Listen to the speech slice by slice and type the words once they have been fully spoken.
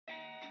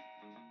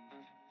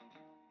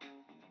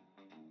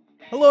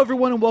Hello,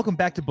 everyone, and welcome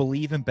back to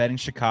Believe in Betting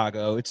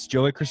Chicago. It's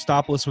Joey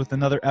Christopoulos with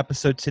another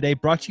episode today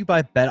brought to you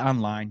by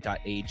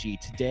betonline.ag.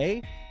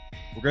 Today,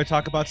 we're going to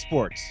talk about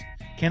sports.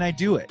 Can I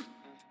do it?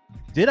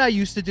 Did I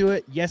used to do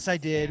it? Yes, I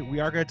did. We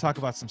are going to talk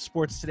about some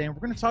sports today, and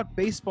we're going to talk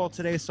baseball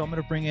today, so I'm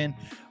going to bring in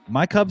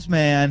my Cubs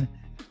man,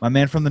 my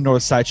man from the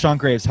north side, Sean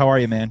Graves. How are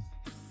you, man?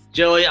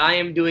 Joey, I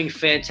am doing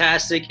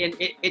fantastic, and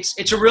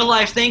it's a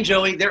real-life thing,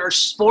 Joey. There are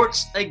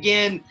sports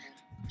again,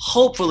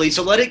 hopefully.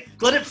 So let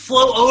it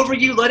flow over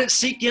you. Let it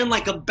sink in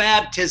like a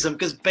baptism,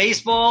 because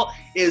baseball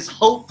is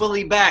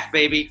hopefully back,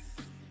 baby.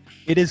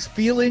 It is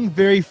feeling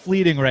very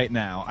fleeting right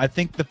now. I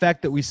think the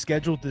fact that we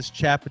scheduled this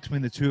chat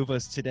between the two of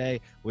us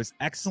today was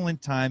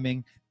excellent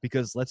timing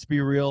because let's be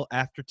real,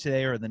 after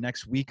today or the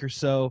next week or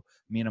so,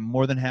 I'm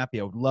more than happy.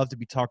 I would love to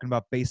be talking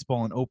about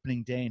baseball on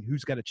opening day and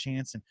who's got a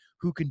chance and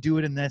who can do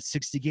it in that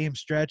 60-game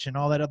stretch and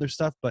all that other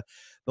stuff. But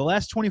the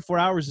last 24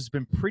 hours has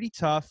been pretty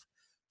tough.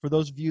 For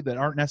those of you that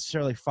aren't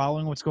necessarily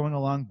following what's going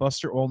along,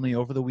 Buster Olney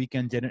over the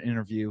weekend did an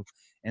interview,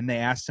 and they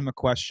asked him a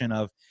question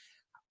of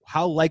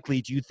how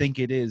likely do you think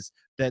it is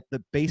that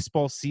the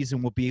baseball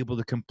season will be able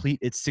to complete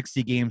its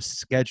 60-game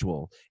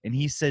schedule? And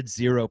he said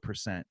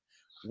 0%.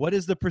 What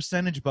is the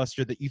percentage,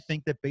 Buster, that you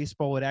think that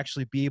baseball would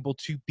actually be able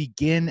to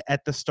begin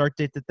at the start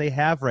date that they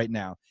have right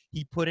now?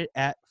 He put it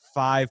at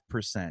 5%.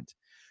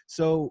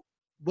 So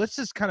let's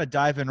just kind of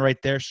dive in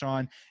right there,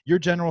 Sean. Your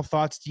general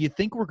thoughts. Do you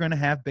think we're going to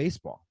have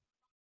baseball?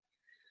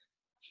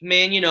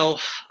 Man,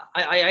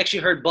 I actually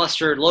heard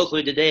Buster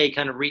locally today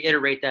kind of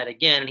reiterate that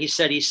again. And he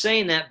said he's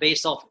saying that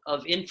based off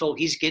of info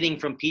he's getting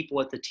from people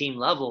at the team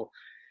level.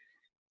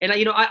 And,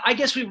 I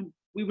guess we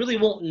really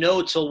won't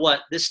know till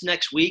this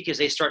next week as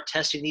they start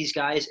testing these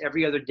guys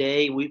every other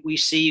day. We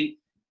see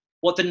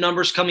what the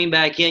numbers coming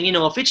back in.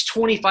 If it's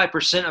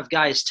 25% of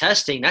guys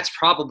testing, that's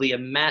probably a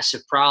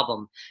massive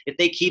problem. If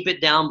they keep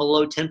it down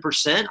below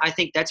 10%, I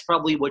think that's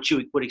probably what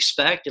you would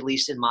expect, at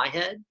least in my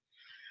head.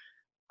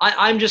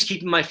 I'm just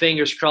keeping my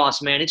fingers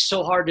crossed, man. It's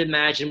so hard to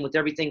imagine with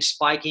everything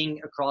spiking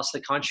across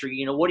the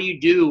country. What do you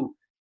do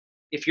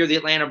if you're the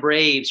Atlanta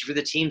Braves, if you're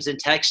the teams in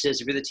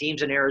Texas, if you're the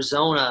teams in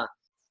Arizona?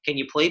 Can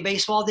you play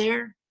baseball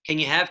there? Can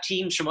you have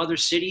teams from other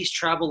cities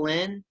travel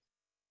in?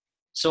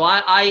 So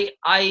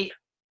I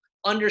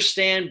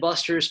understand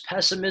Buster's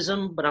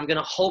pessimism, but I'm going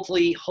to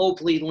hopefully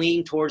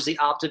lean towards the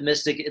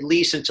optimistic, at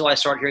least until I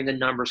start hearing the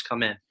numbers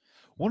come in.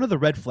 One of the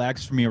red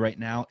flags for me right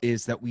now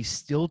is that we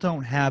still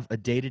don't have a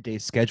day-to-day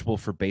schedule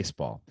for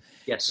baseball.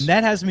 Yes. And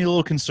that has me a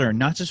little concerned,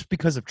 not just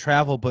because of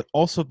travel, but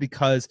also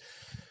because,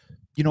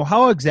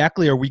 how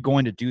exactly are we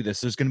going to do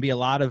this? There's going to be a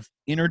lot of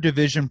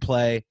interdivision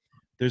play.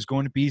 There's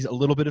going to be a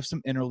little bit of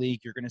some interleague.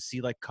 You're going to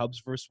see like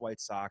Cubs versus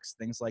White Sox,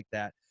 things like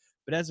that.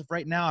 But as of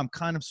right now, I'm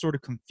kind of sort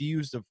of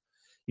confused of,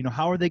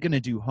 how are they going to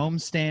do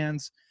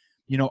homestands?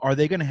 Are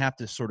they going to have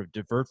to sort of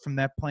divert from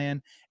that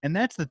plan? And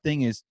that's the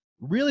thing is,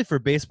 really for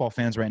baseball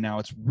fans right now,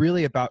 it's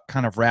really about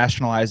kind of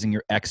rationalizing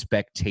your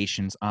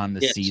expectations on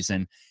the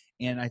season.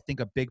 And I think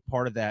a big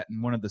part of that,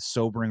 and one of the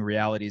sobering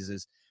realities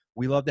is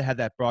we love to have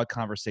that broad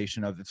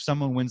conversation of if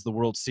someone wins the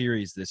World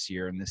Series this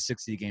year in the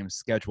 60-game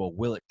schedule,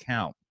 will it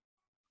count?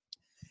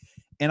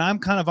 And I'm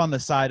kind of on the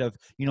side of,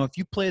 if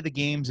you play the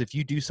games, if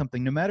you do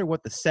something, no matter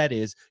what the set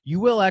is,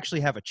 you will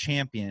actually have a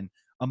champion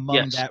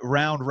among that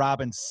round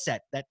robin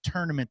set, that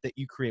tournament that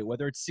you create,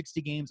 whether it's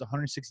 60 games,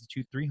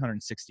 162,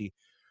 360.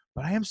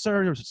 But I am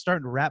starting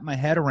to wrap my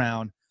head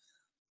around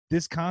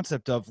this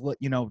concept of,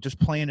 just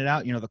playing it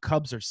out. The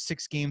Cubs are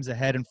 6 games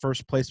ahead in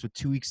first place with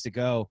 2 weeks to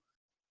go.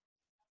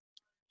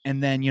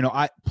 And then,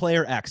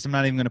 player X, I'm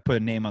not even going to put a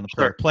name on the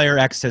player. Sure. Player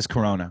X has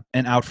corona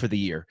and out for the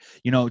year.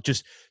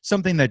 Just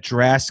something that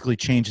drastically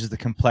changes the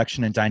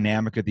complexion and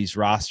dynamic of these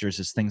rosters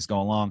as things go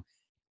along.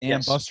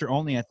 And Buster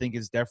Olney, I think,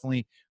 is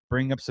definitely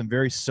bringing up some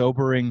very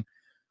sobering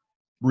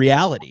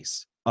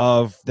realities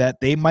of that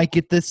they might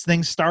get this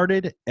thing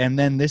started and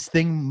then this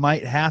thing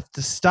might have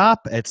to stop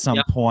at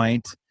some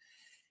point.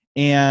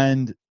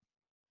 And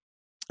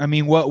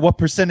what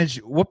percentage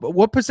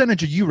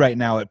are you right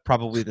now at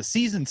probably the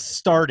season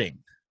starting?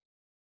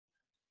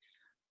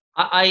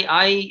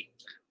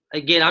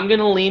 Again, I'm going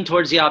to lean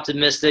towards the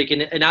optimistic,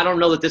 and I don't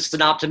know that this is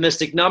an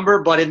optimistic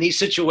number, but in these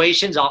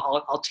situations,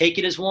 I'll take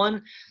it as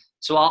one.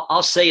 So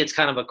I'll say it's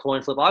kind of a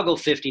coin flip. I'll go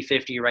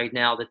 50-50 right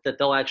now that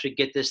they'll actually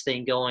get this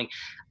thing going.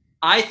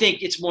 I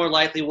think it's more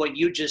likely what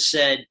you just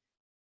said.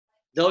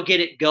 They'll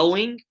get it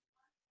going,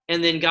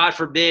 and then God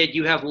forbid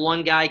you have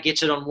one guy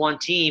gets it on one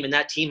team, and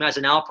that team has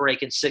an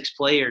outbreak in 6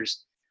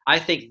 players. I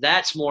think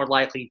that's more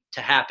likely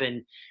to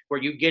happen, where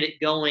you get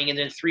it going, and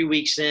then 3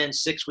 weeks in,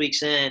 6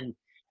 weeks in,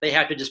 they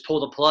have to just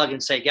pull the plug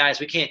and say, guys,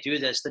 we can't do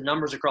this. The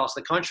numbers across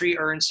the country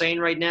are insane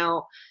right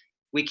now.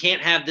 We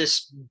can't have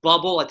this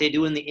bubble like they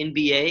do in the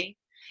NBA.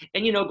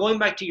 And, going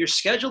back to your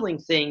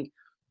scheduling thing,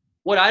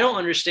 what I don't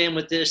understand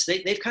with this,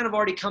 they've kind of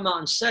already come out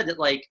and said that,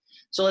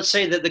 so let's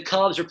say that the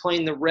Cubs are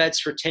playing the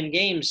Reds for 10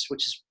 games,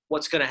 which is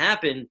what's going to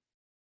happen.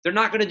 They're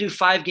not going to do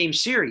 5-game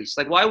series.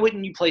 Why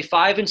wouldn't you play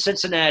 5 in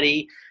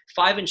Cincinnati,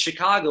 5 in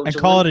Chicago? And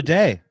call it a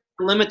day.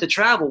 limit the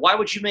travel. Why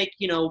would you make,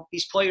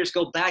 these players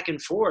go back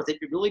and forth? It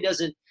really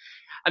doesn't.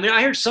 I mean,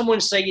 I heard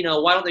someone say,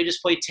 why don't they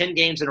just play 10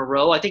 games in a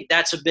row? I think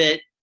that's a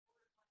bit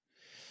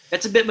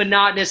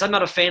monotonous. I'm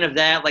not a fan of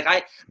that.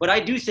 But I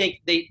do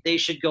think they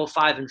should go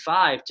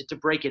 5-5 to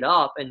break it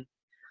up and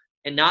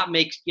not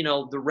make,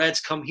 the Reds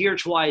come here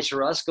twice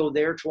or us go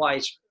there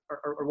twice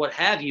or what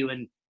have you.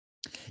 And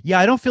yeah,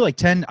 I don't feel like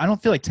 10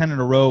 in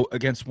a row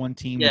against one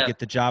team Yeah. would get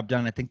the job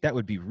done. I think that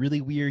would be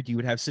really weird. You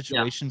would have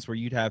situations where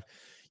you'd have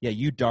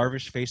you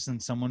Darvish facing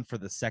someone for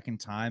the second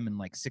time in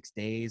like 6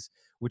 days,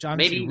 which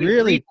honestly maybe even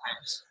really 3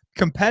 times.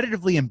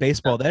 competitively in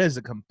baseball, that is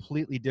a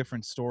completely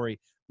different story.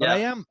 But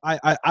Yeah.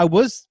 I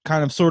was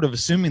kind of sort of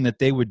assuming that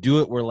they would do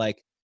it where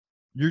like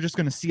you're just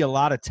going to see a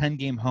lot of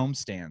 10-game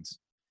homestands.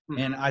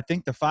 And Mhm. I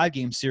think the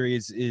 5-game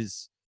series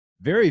is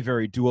very,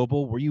 very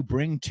doable where you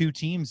bring 2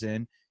 teams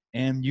in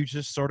and you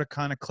just sort of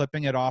kind of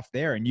clipping it off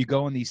there. And you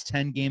go in these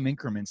 10-game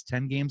increments,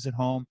 10 games at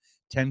home,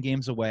 10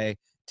 games away,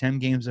 10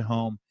 games at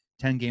home,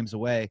 10 games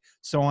away,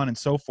 so on and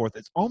so forth.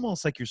 It's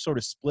almost like you're sort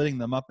of splitting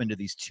them up into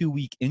these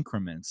 2-week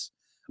increments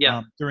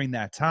Yeah. during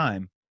that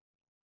time.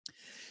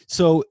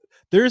 So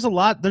there's a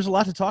lot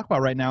to talk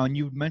about right now. And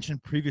you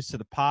mentioned previous to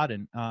the pod,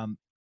 and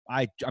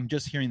I'm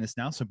just hearing this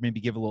now, so maybe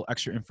give a little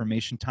extra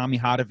information. Tommy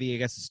Hotovy, I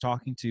guess, is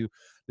talking to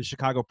the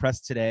Chicago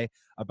Press today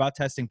about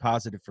testing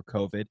positive for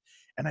COVID.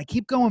 And I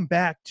keep going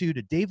back to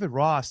David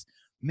Ross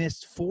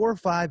missed 4 or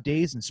 5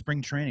 days in spring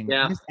training,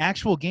 Yeah. missed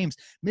actual games,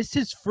 missed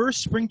his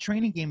first spring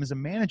training game as a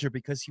manager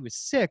because he was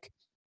sick.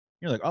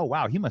 You're like, oh,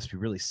 wow, he must be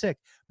really sick.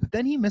 But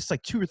then he missed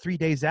like 2 or 3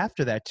 days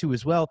after that too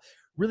as well.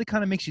 Really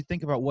kind of makes you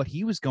think about what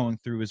he was going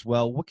through as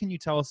well. What can you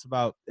tell us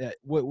about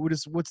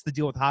what's the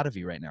deal with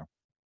Hotovy right now?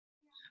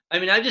 I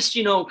mean, I just,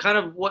 kind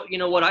of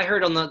what I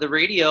heard on the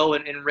radio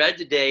and read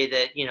today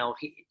that,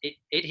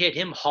 it hit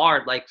him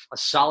hard, like a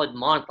solid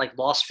month, like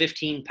lost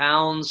 15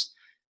 pounds,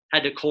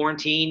 had to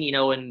quarantine,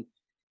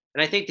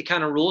 and I think the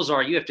kind of rules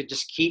are you have to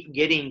just keep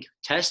getting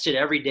tested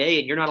every day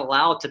and you're not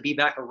allowed to be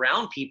back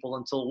around people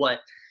until what?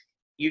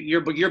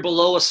 You're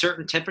below a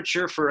certain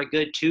temperature for a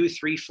good 2,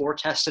 3, 4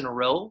 tests in a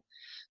row.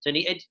 So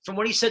from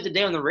what he said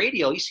today on the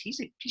radio, he's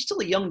still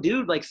a young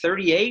dude, like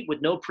 38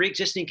 with no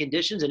pre-existing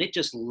conditions, and it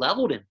just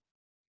leveled him.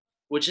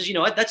 Which is,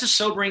 that's a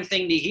sobering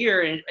thing to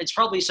hear. And it's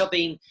probably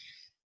something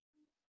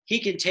he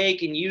can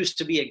take and use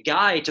to be a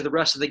guide to the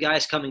rest of the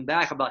guys coming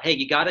back about, hey,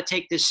 you got to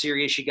take this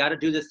serious. You got to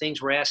do the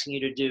things we're asking you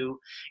to do.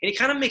 And it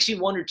kind of makes me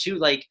wonder, too,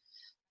 like,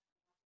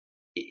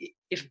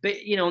 if,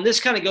 and this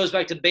kind of goes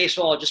back to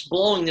baseball, just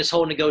blowing this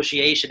whole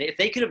negotiation. If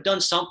they could have done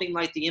something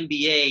like the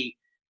NBA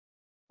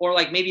or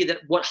like maybe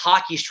what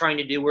hockey's trying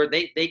to do where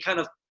they kind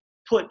of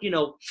put,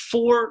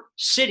 4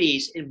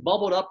 cities and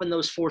bubbled up in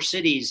those 4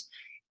 cities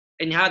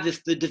and have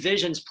the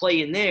divisions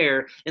play in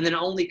there, and then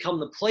only come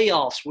the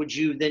playoffs would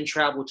you then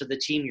travel to the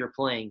team you're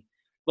playing.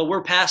 But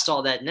we're past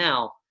all that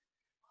now.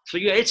 So,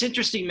 yeah, it's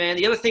interesting, man.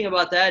 The other thing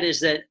about that is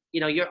that,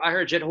 I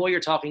heard Jed Hoyer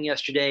talking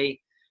yesterday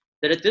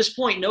that at this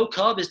point, no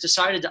Cub has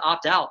decided to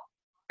opt out.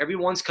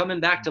 Everyone's coming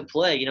back to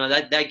play.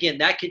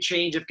 That could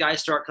change if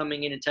guys start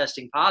coming in and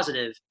testing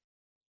positive.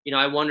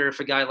 I wonder if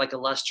a guy like a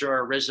Lester or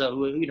a Rizzo,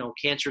 who,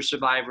 cancer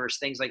survivors,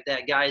 things like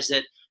that, guys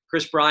that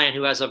Chris Bryant,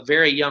 who has a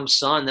very young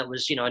son that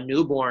was, a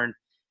newborn.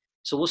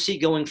 So we'll see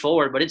going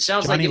forward. But it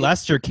sounds Johnny like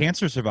Lester,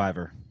 cancer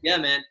survivor. Yeah,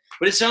 man.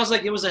 But it sounds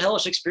like it was a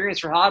hellish experience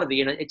for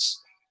Hotovy, and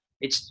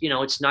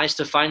it's nice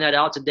to find that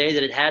out today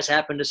that it has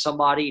happened to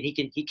somebody,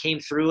 and he came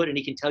through it, and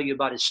he can tell you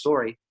about his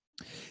story.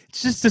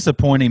 It's just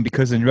disappointing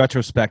because in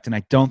retrospect, and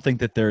I don't think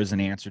that there is an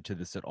answer to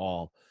this at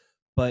all,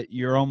 but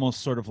you're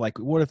almost sort of like,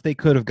 what if they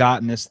could have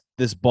gotten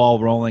this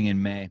ball rolling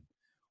in May?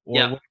 Or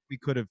Yeah. what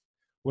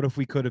if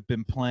we could have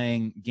been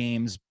playing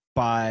games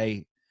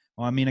by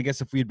well, I mean, I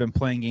guess if we had been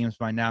playing games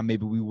by now,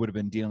 maybe we would have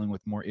been dealing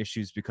with more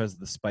issues because of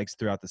the spikes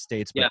throughout the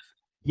states. But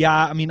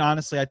yeah, I mean,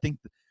 honestly, I think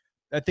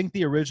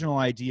the original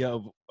idea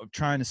of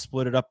trying to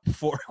split it up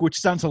before, which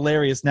sounds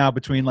hilarious now,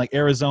 between like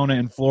Arizona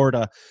and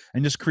Florida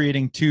and just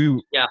creating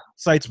 2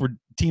 sites where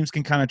teams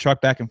can kind of truck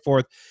back and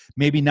forth,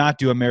 maybe not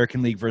do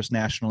American League versus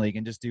National League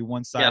and just do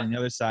one side and the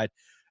other side.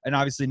 And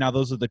obviously now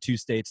those are the 2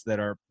 states that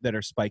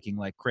are spiking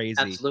like crazy.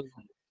 Absolutely.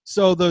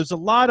 So there's a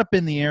lot up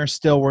in the air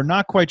still. We're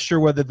not quite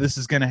sure whether this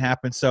is going to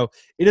happen. So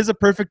it is a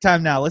perfect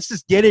time now. Let's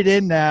just get it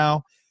in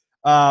now.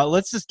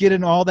 Let's just get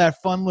in all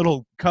that fun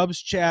little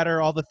Cubs chatter,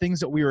 all the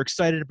things that we were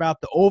excited about.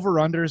 The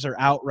over-unders are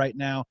out right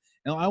now.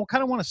 And I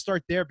kind of want to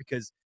start there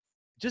because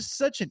just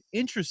such an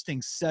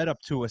interesting setup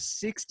to a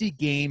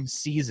 60-game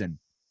season.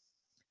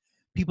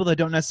 People that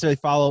don't necessarily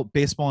follow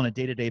baseball on a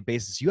day-to-day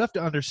basis, you have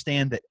to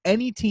understand that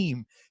any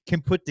team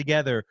can put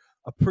together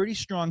a pretty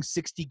strong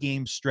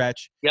 60-game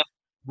stretch. Yep.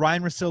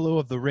 Ryan Russillo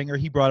of The Ringer,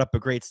 he brought up a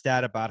great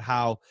stat about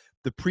how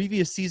the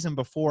previous season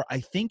before, I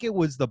think it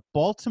was the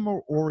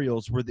Baltimore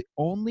Orioles were the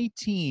only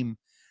team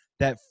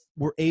that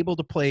were able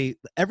to play.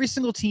 Every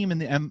single team in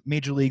the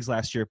major leagues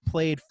last year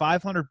played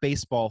 500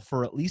 baseball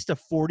for at least a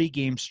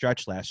 40-game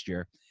stretch last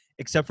year,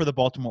 except for the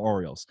Baltimore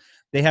Orioles.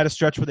 They had a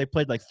stretch where they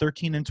played like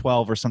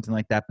 13-12 or something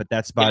like that, but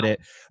that's about it.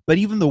 But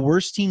even the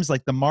worst teams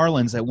like the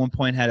Marlins at one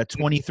point had a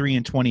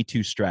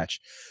 23-22 stretch.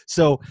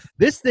 So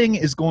this thing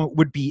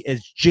would be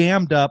as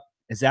jammed up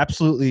as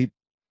absolutely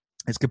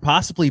as could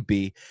possibly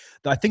be.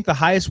 I think the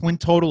highest win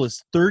total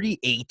is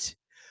 38.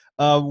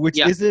 Which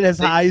isn't as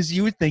high as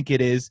you would think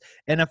it is.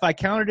 And if I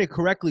counted it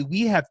correctly,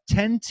 we have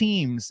 10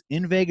 teams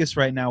in Vegas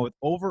right now with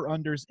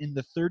over-unders in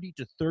the 30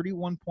 to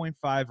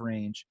 31.5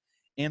 range,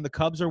 and the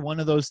Cubs are one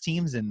of those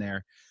teams in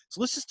there. So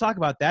let's just talk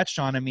about that,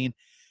 Sean. I mean,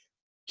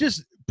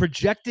 just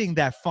projecting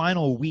that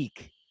final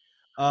week.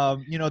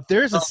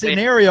 There's a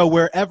scenario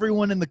where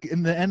everyone in the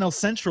NL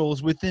Central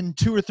is within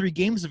 2 or 3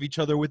 games of each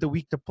other with a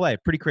week to play.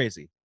 Pretty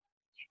crazy.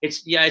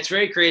 It's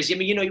very crazy. I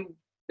mean,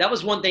 that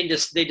was one thing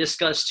they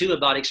discussed too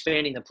about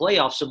expanding the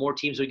playoffs so more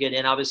teams would get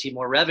in, obviously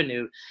more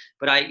revenue.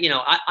 But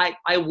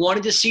I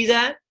wanted to see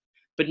that,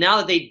 but now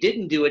that they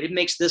didn't do it, it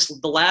makes the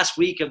last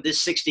week of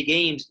this 60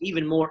 games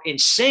even more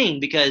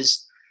insane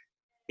because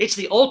it's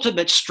the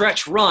ultimate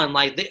stretch run.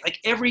 Like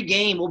every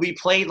game will be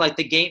played like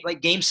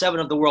game 7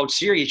 of the World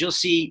Series. You'll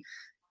see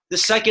the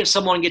second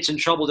someone gets in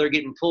trouble, they're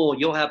getting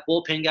pulled. You'll have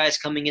bullpen guys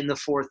coming in the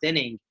 4th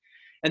inning,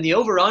 and the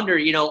over/under.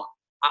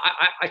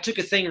 I took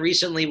a thing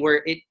recently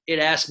where it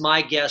asked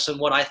my guess on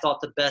what I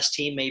thought the best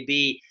team may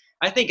be.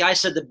 I think I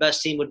said the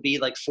best team would be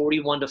like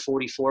 41 to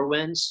 44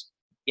 wins,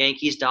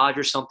 Yankees,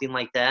 Dodgers, something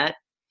like that.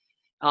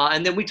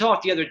 And then we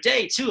talked the other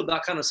day too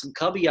about kind of some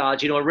Cubby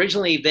odds.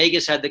 Originally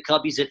Vegas had the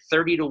Cubbies at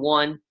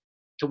 30-1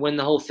 to win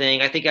the whole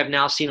thing. I think I've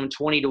now seen them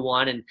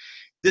 20-1. And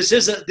this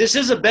is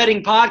a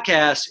betting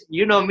podcast.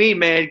 You know me,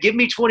 man. Give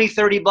me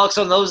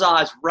 $20-30 on those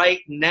odds right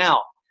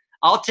now.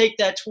 I'll take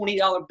that $20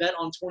 bet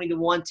on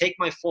 20-1, take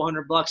my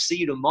 $400, see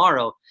you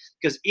tomorrow,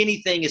 because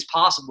anything is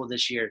possible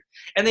this year.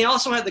 And they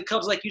also had the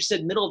Cubs, like you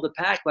said, middle of the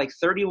pack, like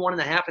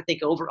 31.5, I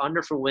think,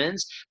 over/under for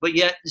wins. But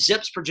yet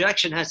Zip's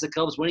projection has the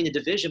Cubs winning the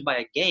division by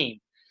a game.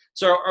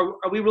 So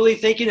are we really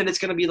thinking that it's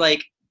going to be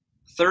like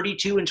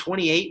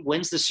 32-28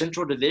 wins the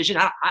Central Division?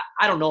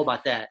 I don't know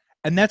about that.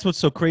 And that's what's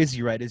so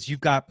crazy, right, is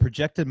you've got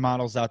projected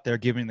models out there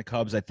giving the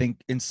Cubs, I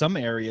think, in some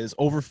areas,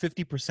 over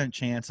 50%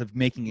 chance of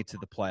making it to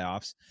the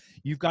playoffs.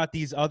 You've got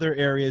these other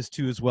areas,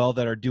 too, as well,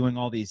 that are doing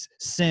all these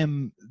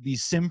sim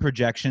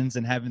projections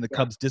and having the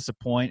Cubs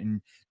disappoint,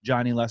 and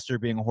Johnny Lester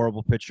being a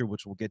horrible pitcher,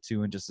 which we'll get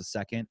to in just a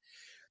second.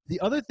 The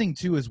other thing,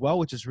 too, as well,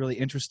 which is really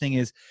interesting,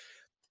 is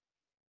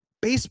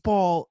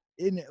baseball,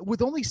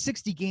 with only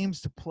 60 games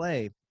to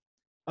play,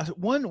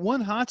 one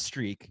hot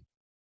streak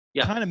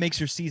kind of makes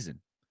your season.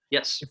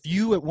 Yes. If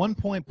you at one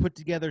point put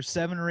together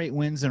 7 or 8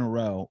 wins in a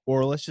row,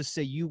 or let's just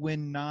say you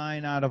win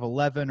 9 out of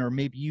 11, or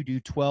maybe you do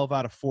 12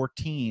 out of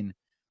 14,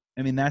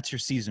 I mean, that's your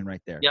season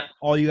right there. Yep.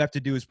 All you have to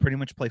do is pretty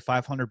much play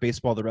 500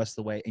 baseball the rest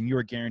of the way, and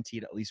you're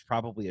guaranteed at least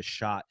probably a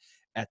shot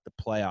at the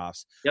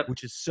playoffs,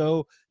 which is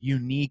so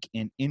unique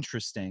and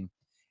interesting.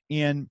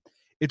 And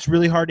it's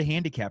really hard to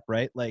handicap,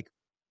 right? Like,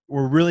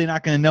 we're really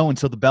not going to know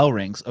until the bell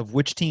rings of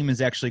which team is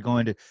actually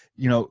going to,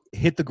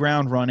 hit the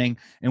ground running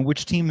and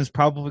which team is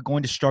probably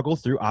going to struggle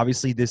through,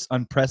 obviously, this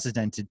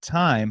unprecedented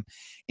time.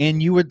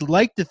 And you would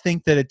like to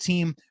think that a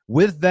team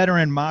with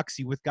veteran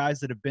moxie, with guys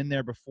that have been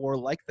there before,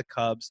 like the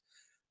Cubs,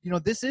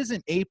 this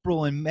isn't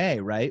April and May,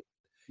 right?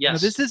 Yes.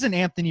 This isn't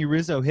Anthony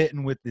Rizzo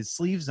hitting with his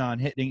sleeves on,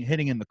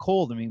 hitting in the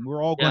cold. I mean,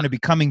 we're all going to be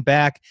coming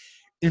back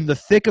in the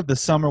thick of the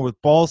summer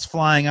with balls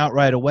flying out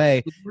right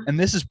away. And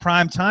this is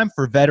prime time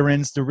for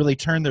veterans to really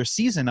turn their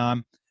season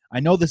on. I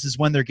know this is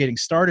when they're getting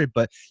started,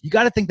 but you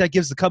got to think that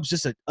gives the Cubs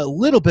just a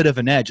little bit of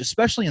an edge,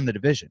 especially in the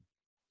division.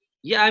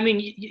 Yeah, I mean,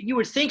 you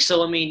would think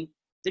so. I mean,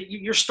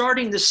 you're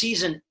starting the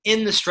season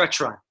in the stretch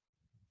run.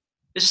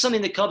 This is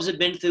something the Cubs have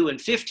been through in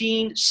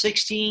 15,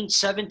 16,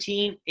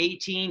 17,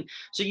 18.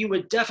 So you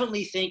would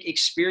definitely think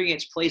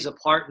experience plays a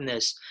part in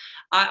this.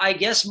 I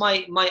guess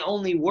my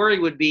only worry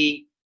would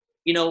be,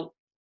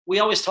 we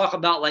always talk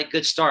about like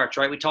good starts,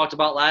 right? We talked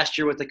about last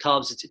year with the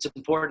Cubs. It's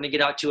important to get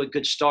out to a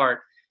good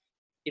start.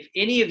 If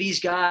any of these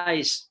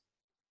guys,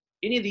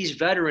 any of these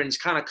veterans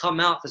kind of come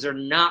out because they're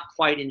not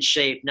quite in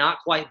shape, not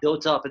quite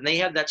built up, and they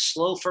have that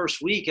slow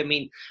first week. I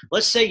mean,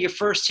 let's say your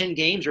first 10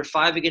 games are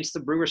 5 against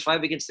the Brewers,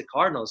 5 against the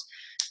Cardinals.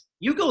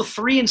 You go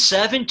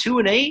 3-7,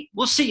 2-8,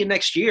 we'll see you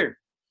next year.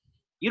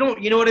 You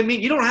know what I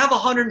mean? You don't have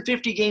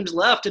 150 games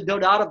left to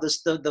build out of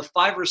this, the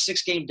 5 or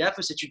 6 game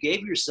deficit you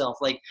gave yourself.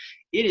 Like,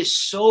 it is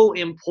so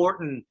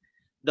important.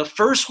 The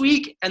first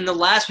week and the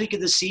last week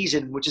of the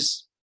season, which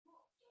is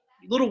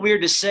a little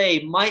weird to say,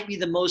 might be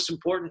the most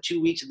important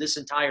 2 weeks of this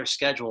entire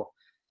schedule.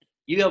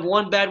 You have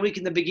one bad week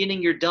in the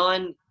beginning, you're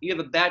done. You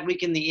have a bad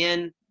week in the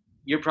end,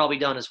 you're probably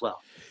done as well.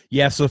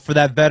 Yeah, so for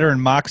that veteran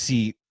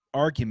moxie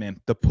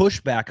argument, the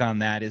pushback on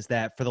that is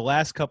that for the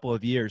last couple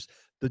of years,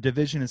 the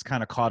division is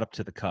kind of caught up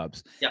to the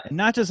Cubs. Yep. And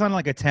not just on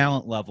like a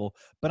talent level,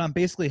 but on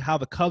basically how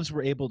the Cubs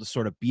were able to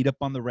sort of beat up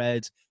on the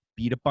Reds,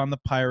 beat up on the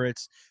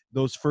Pirates.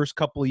 Those first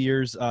couple of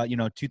years,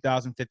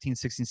 2015,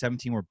 16,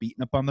 17, were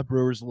beating up on the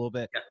Brewers a little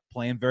bit,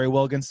 playing very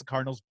well against the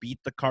Cardinals, beat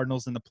the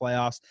Cardinals in the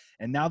playoffs.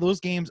 And now those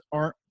games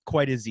aren't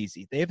quite as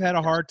easy. They've had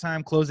a hard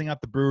time closing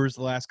out the Brewers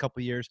the last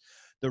couple of years.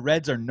 The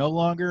Reds are no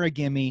longer a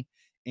gimme.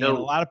 And a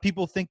lot of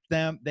people think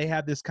they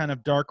have this kind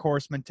of dark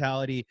horse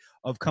mentality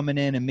of coming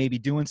in and maybe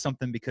doing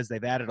something because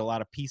they've added a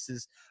lot of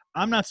pieces.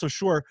 I'm not so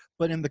sure,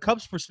 but in the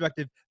Cubs'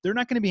 perspective, they're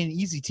not going to be an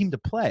easy team to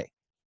play.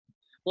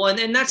 Well,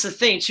 and that's the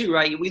thing too,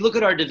 right? We look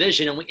at our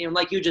division, and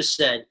like you just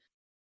said,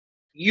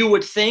 you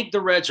would think the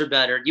Reds are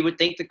better. You would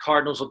think the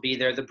Cardinals will be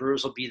there, the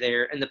Brewers will be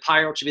there, and the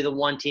Pirates will be the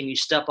one team you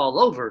step all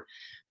over.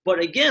 But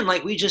again,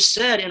 like we just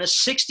said, in a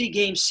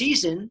 60-game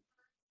season,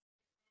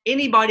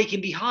 anybody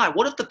can be hot.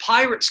 What if the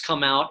Pirates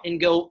come out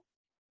and go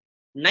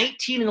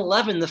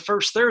 19-11 the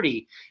first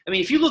 30? I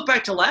mean, if you look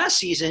back to last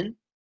season,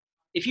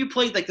 if you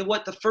played like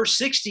the first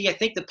 60, I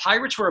think the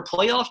Pirates were a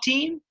playoff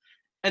team,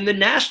 and the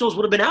Nationals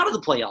would have been out of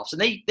the playoffs, and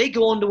they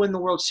go on to win the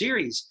World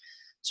Series.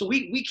 So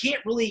we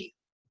can't really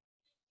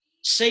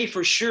say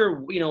for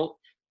sure,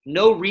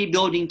 no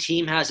rebuilding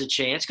team has a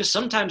chance, because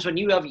sometimes when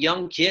you have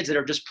young kids that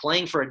are just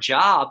playing for a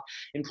job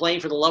and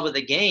playing for the love of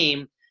the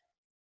game,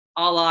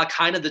 a la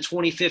kind of the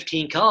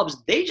 2015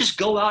 Cubs, they just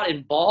go out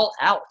and ball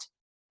out.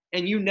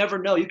 And you never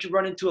know. You could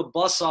run into a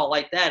buzzsaw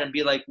like that and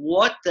be like,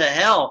 what the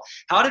hell?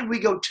 How did we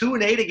go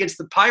 2-8 against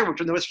the Pirates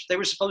when they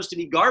were supposed to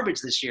be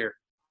garbage this year?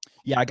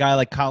 Yeah, a guy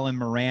like Colin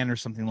Moran or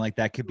something like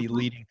that could be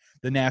leading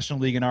the National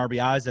League in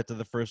RBIs after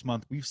the first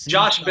month. We've seen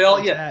Josh Bell.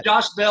 Like that.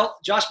 Josh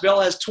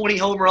Bell has 20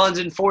 home runs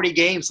in 40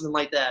 games, something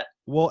like that.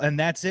 Well, and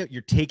that's it.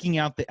 You're taking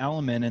out the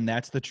element, and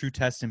that's the true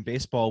test in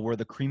baseball, where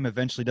the cream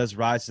eventually does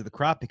rise to the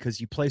crop,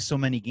 because you play so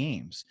many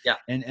games. Yeah.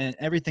 And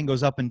everything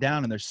goes up and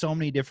down, and there's so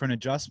many different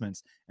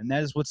adjustments. And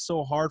that is what's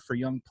so hard for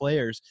young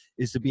players,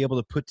 is to be able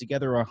to put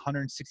together a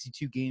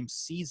 162-game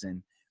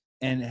season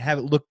and have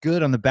it look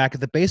good on the back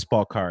of the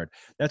baseball card.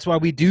 That's why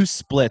we do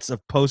splits of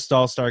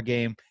post-All-Star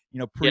game,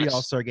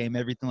 pre-All-Star game,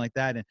 everything like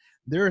that. And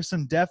there are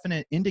some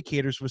definite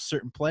indicators with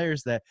certain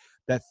players that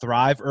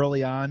thrive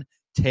early on,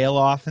 tail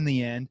off in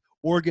the end,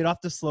 or get off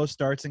the slow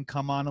starts and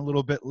come on a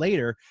little bit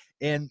later.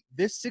 And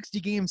this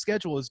 60-game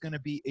schedule is going to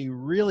be a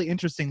really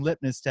interesting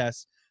litmus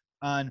test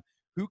on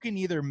who can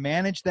either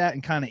manage that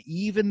and kind of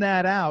even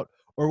that out,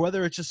 or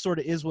whether it just sort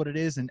of is what it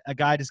is and a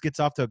guy just gets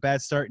off to a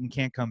bad start and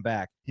can't come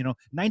back.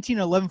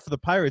 19-11 for the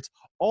Pirates,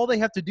 all they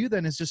have to do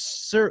then is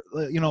just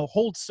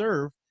hold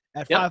serve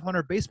at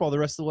 500 baseball the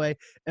rest of the way,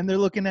 and they're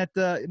looking at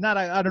I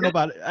don't know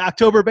about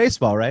October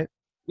baseball, right?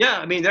 Yeah,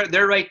 I mean,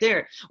 they're right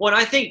there. Well,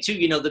 and I think, too,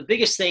 the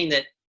biggest thing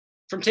that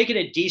from taking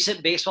a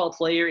decent baseball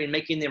player and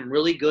making them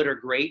really good or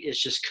great is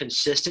just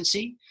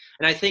consistency.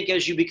 And I think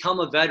as you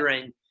become a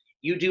veteran,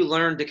 you do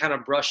learn to kind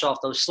of brush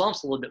off those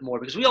slumps a little bit more,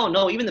 because we all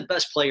know even the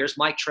best players,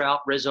 Mike Trout,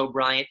 Rizzo,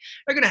 Bryant,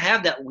 they're going to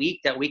have that week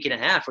and a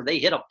half where they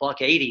hit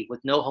 $180 with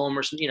no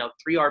homers,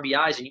 3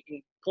 RBIs, and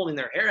you pulling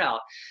their hair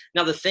out.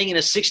 Now, the thing in a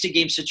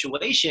 60-game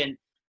situation,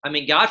 I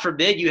mean, God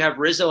forbid you have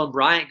Rizzo and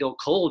Bryant go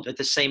cold at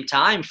the same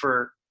time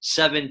for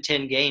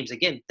 7-10 games.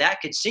 Again, that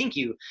could sink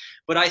you.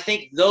 But I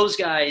think those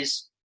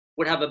guys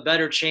would have a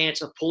better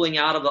chance of pulling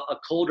out of a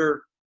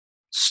colder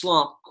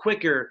slump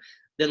quicker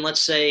than,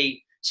 let's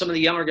say, some of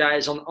the younger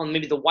guys on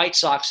maybe the White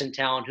Sox in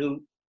town,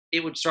 who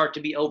it would start to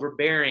be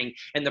overbearing,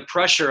 and the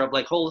pressure of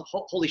like,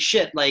 holy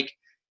shit, like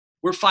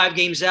we're 5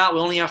 games out. We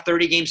only have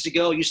 30 games to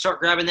go. You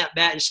start grabbing that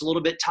bat just a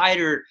little bit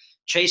tighter,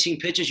 chasing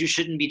pitches you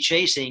shouldn't be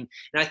chasing.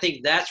 And I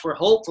think that's where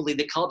hopefully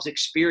the Cubs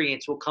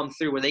experience will come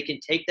through, where they can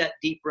take that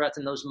deep breath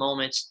in those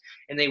moments,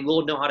 and they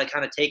will know how to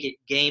kind of take it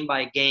game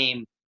by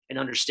game and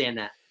understand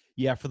that.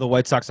 Yeah, for the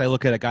White Sox, I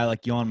look at a guy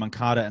like Yohan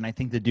Moncada, and I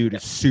think the dude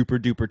is super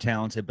duper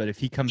talented. But if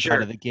he comes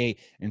out of the gate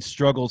and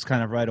struggles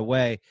kind of right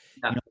away,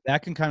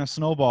 that can kind of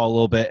snowball a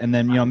little bit. And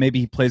then, maybe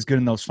he plays good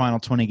in those final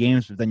 20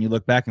 games, but then you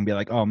look back and be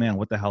like, oh man,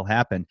 what the hell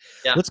happened?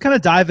 Yeah. Let's kind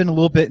of dive in a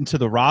little bit into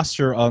the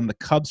roster on the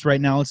Cubs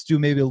right now. Let's do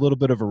maybe a little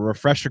bit of a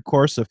refresher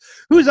course of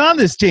who's on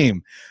this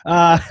team.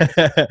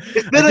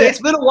 It's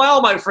been a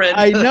while, my friend.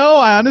 I know.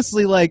 I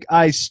honestly,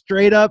 I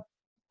straight up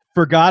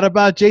forgot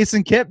about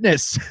Jason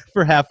Kipnis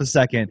for half a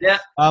second. Yeah.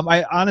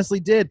 I honestly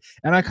did.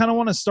 And I kind of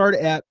want to start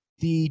at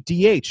the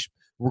DH.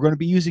 We're going to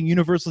be using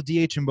universal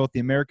DH in both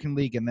the American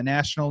League and the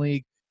National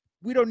League.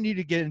 We don't need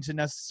to get into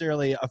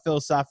necessarily a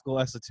philosophical,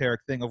 esoteric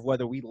thing of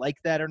whether we like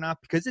that or not,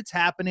 because it's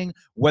happening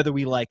whether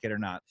we like it or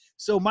not.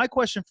 So my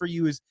question for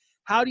you is,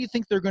 how do you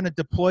think they're going to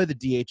deploy the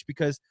DH?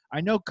 Because I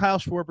know Kyle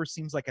Schwarber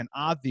seems like an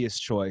obvious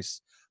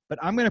choice, but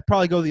I'm going to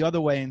probably go the other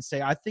way and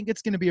say I think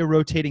it's going to be a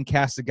rotating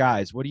cast of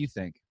guys. What do you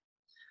think?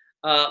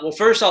 Well,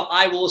 first off,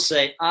 I will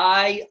say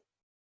I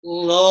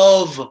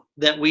love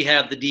that we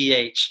have the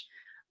DH.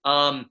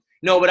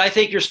 No, but I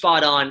think you're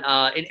spot on.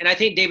 And I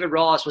think David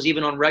Ross was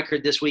even on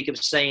record this week of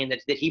saying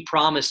that he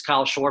promised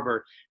Kyle Schwarber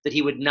that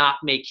he would not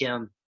make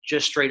him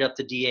just straight up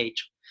the DH.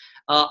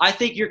 I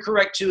think you're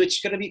correct, too.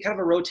 It's going to be kind of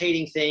a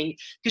rotating thing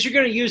because you're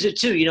going to use it,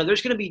 too.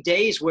 There's going to be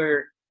days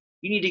where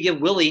you need to give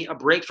Willie a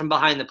break from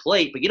behind the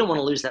plate, but you don't want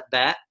to lose that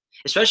bat,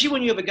 especially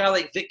when you have a guy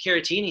like Vic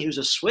Caratini who's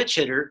a switch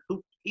hitter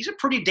who he's a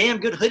pretty damn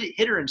good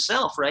hitter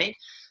himself, right?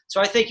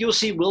 So I think you'll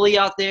see Willie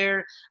out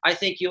there. I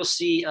think you'll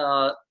see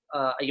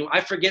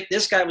I forget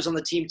this guy was on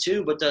the team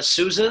too, but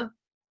Souza,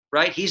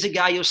 right? He's the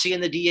guy you'll see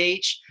in the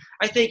DH.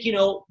 I think,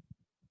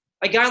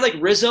 a guy like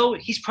Rizzo,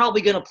 he's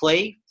probably going to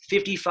play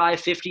 55,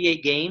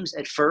 58 games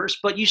at first,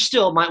 but you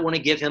still might want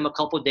to give him a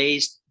couple of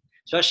days,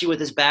 especially with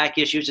his back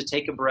issues, to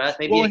take a breath.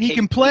 Maybe Well, and he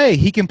can play.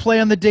 He can play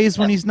on the days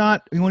when he's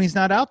not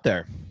out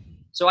there.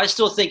 So I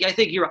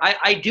think you're.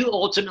 I do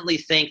ultimately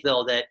think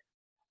though that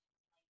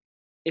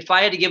if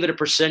I had to give it a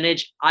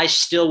percentage, I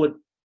still would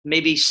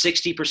maybe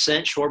 60%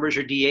 Schwarber's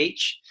or DH.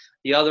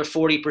 The other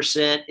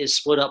 40% is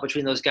split up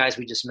between those guys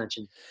we just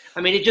mentioned.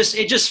 I mean, it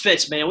just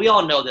fits, man. We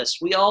all know this.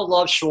 We all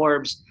love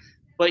Schwarbs.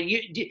 But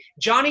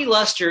Johnny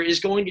Lester is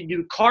going to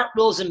do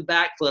cartwheels and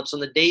backflips on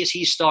the days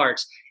he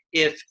starts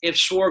if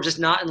Schwarbs is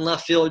not in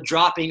left field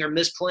dropping or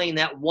misplaying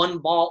that one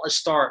ball a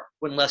start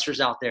when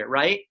Lester's out there,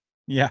 right?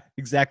 Yeah,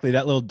 exactly.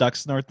 That little duck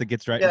snort that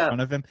gets right in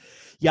front of him.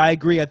 Yeah, I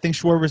agree. I think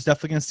Schwarber's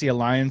definitely going to see a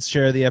lion's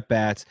share of the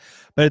at-bats.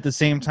 But at the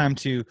same time,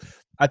 too,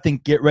 I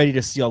think get ready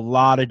to see a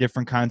lot of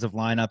different kinds of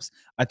lineups.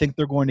 I think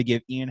they're going to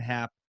give Ian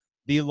Happ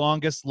the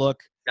longest look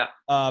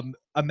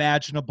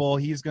imaginable.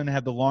 He's going to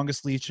have the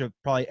longest leash of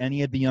probably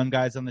any of the young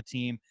guys on the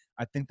team.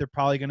 I think they're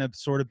probably going to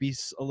sort of be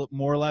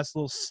more or less a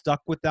little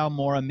stuck with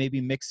Almora, maybe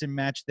mix and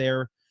match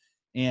there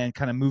and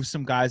kind of move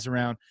some guys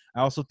around.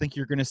 I also think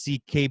you're going to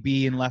see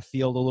KB in left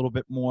field a little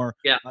bit more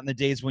on the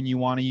days when you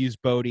want to use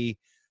Bodie.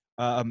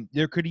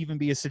 There could even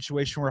be a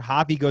situation where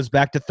Javi goes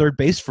back to third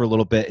base for a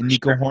little bit and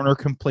Nico Horner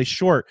can play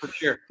short. For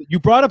sure. You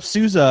brought up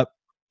Souza,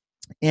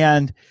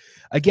 and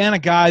again, a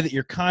guy that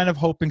you're kind of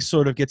hoping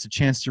sort of gets a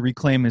chance to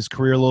reclaim his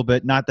career a little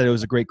bit. Not that it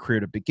was a great career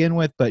to begin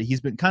with, but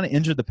he's been kind of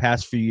injured the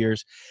past few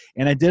years.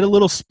 And I did a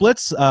little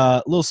splits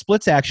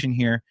action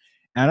here.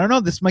 And I don't know,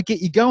 this might get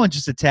you going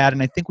just a tad,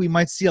 and I think we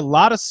might see a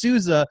lot of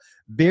Souza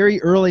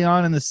very early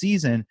on in the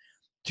season.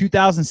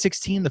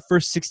 2016, the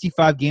first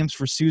 65 games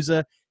for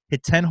Souza,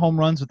 hit 10 home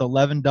runs with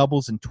 11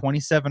 doubles and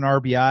 27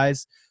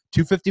 RBIs,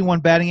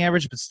 251 batting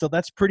average, but still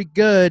that's pretty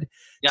good.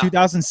 Yeah.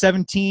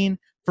 2017,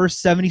 first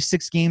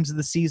 76 games of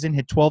the season,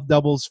 hit 12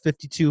 doubles,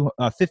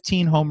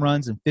 15 home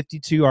runs, and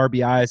 52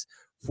 RBIs,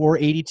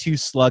 482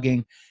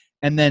 slugging.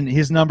 And then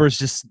his numbers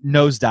just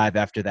nosedive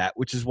after that,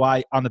 which is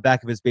why on the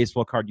back of his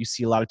baseball card you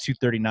see a lot of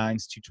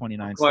 239s,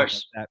 229s, stuff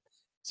like that.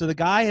 So the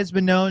guy has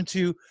been known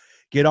to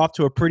get off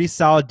to a pretty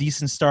solid,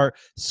 decent start,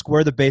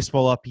 square the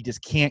baseball up. He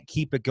just can't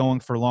keep it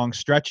going for long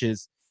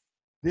stretches.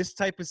 This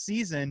type of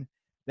season,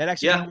 that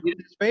actually works in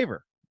his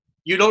favor.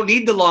 You don't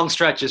need the long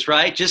stretches,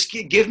 right? Just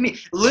give me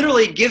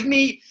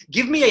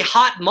a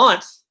hot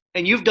month,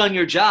 and you've done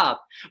your job.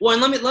 Well,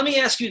 and let me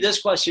ask you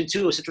this question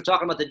too, since we're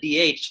talking about the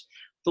DH.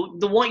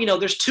 The one,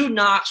 there's two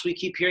knocks we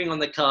keep hearing on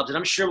the Cubs, and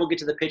I'm sure we'll get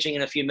to the pitching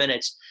in a few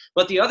minutes.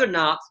 But the other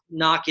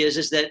knock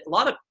is that a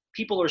lot of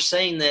people are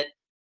saying that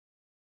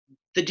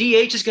the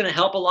DH is going to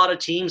help a lot of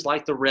teams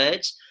like the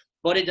Reds,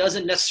 but it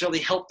doesn't necessarily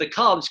help the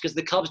Cubs because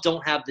the Cubs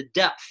don't have the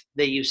depth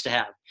they used to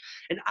have.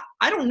 And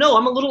I don't know.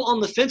 I'm a little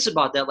on the fence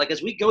about that. Like,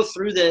 as we go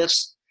through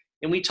this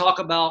and we talk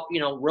about,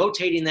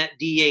 rotating that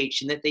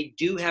DH and that they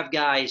do have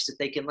guys that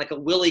they can, like a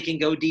Willie can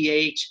go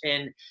DH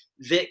and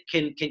Vic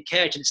can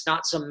catch, and it's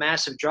not some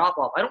massive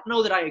drop-off. I don't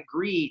know that I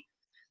agree.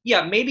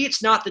 Yeah, maybe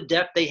it's not the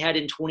depth they had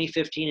in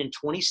 2015 and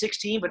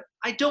 2016, but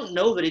I don't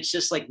know that it's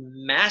just like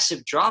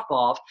massive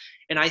drop-off.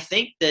 And I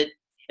think that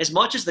as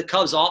much as the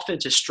Cubs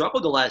offense has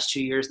struggled the last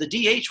 2 years, the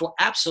DH will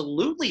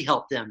absolutely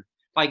help them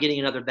by getting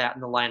another bat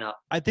in the lineup.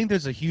 I think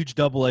there's a huge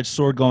double-edged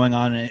sword going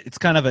on, and it's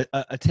kind of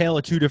a tale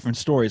of two different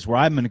stories where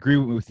I'm going to agree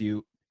with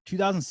you.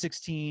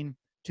 2016,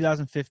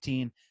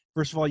 2015,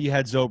 first of all, you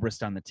had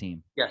Zobrist on the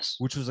team. Yes.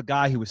 Which was a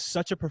guy who was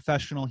such a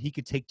professional. He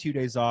could take 2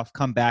 days off,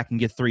 come back and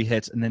get 3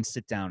 hits, and then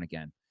sit down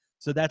again.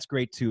 So that's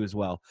great too as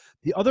well.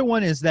 The other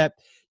one is that,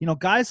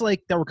 guys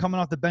like that were coming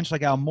off the bench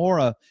like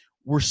Almora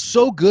were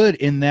so good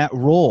in that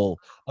role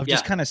of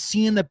just kind of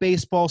seeing the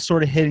baseball,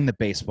 sort of hitting the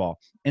baseball.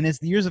 And as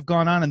the years have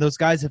gone on and those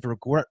guys have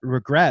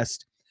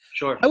regressed,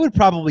 sure, I would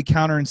probably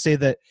counter and say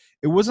that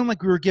it wasn't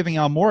like we were giving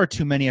Almora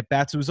too many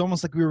at-bats. It was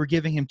almost like we were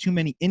giving him too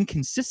many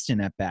inconsistent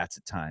at-bats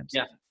at times.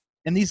 Yeah.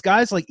 And these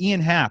guys like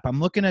Ian Happ, I'm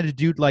looking at a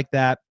dude like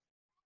that,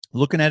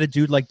 looking at a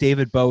dude like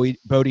David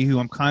Bodie, who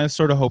I'm kind of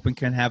sort of hoping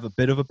can have a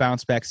bit of a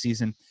bounce-back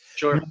season.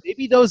 Sure.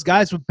 Maybe those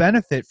guys would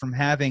benefit from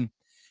having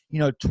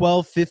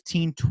 12,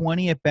 15,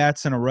 20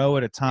 at-bats in a row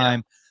at a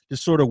time to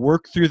sort of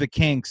work through the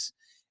kinks.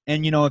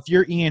 And, if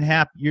you're Ian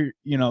Happ,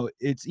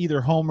 it's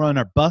either home run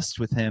or bust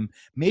with him.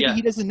 Maybe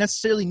he doesn't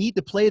necessarily need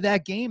to play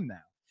that game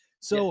now.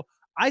 So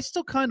I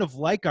still kind of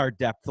like our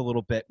depth a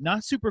little bit.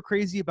 Not super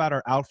crazy about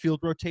our outfield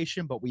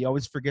rotation, but we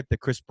always forget that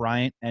Chris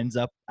Bryant ends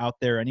up out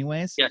there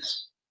anyways.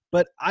 Yes.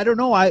 But I don't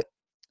know. I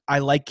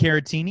like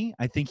Caratini.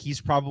 I think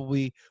he's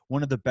probably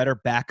one of the better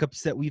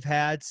backups that we've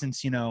had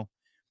since, the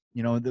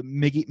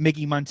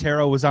Miggy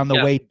Montero was on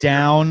the way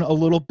down a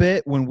little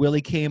bit when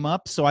Willie came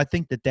up. So I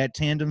think that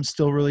tandem's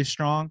still really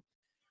strong.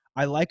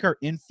 I like our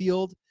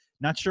infield.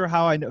 Not sure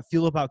how I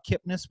feel about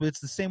Kipnis, but it's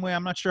the same way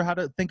I'm not sure how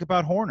to think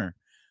about Horner.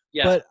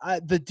 Yeah.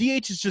 But the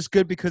DH is just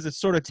good because it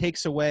sort of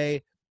takes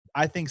away,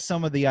 I think,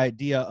 some of the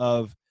idea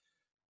of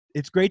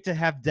it's great to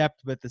have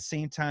depth, but at the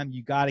same time,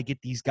 you got to get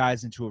these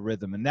guys into a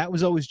rhythm. And that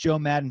was always Joe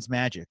Maddon's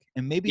magic.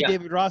 And maybe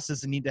David Ross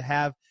doesn't need to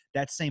have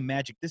that same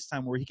magic this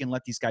time where he can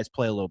let these guys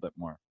play a little bit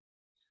more.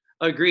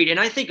 Agreed. And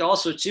I think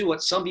also, too,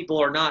 what some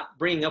people are not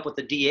bringing up with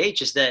the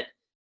DH is that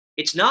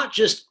it's not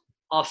just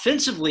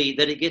offensively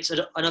that it gets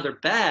another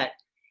bat.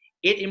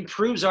 It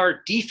improves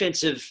our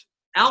defensive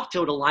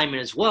outfield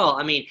alignment as well.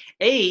 I mean,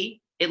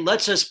 it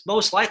lets us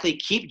most likely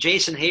keep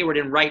Jason Hayward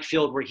in right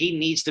field where he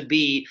needs to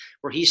be,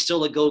 where he's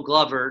still a Gold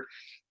Glover.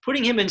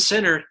 Putting him in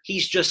center,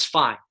 he's just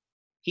fine.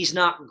 He's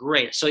not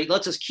great. So it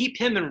lets us keep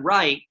him in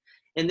right,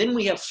 and then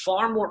we have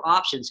far more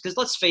options. Because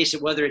let's face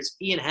it, whether it's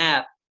Ian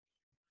Happ,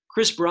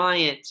 Chris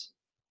Bryant,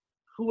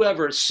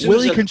 whoever, Souza,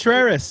 Willie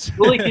Contreras,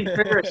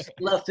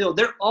 left field,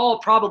 they're all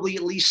probably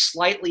at least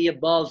slightly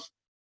above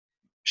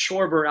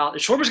Schwarber out.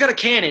 Schwarber's got a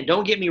cannon,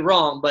 don't get me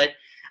wrong, but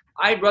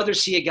I'd rather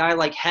see a guy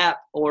like Happ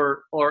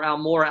or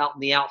Almora out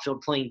in the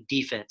outfield playing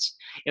defense.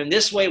 And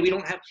this way we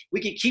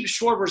can keep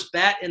Schwarber's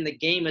bat in the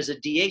game as a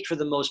DH for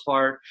the most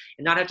part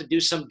and not have to do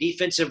some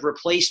defensive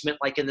replacement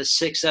like in the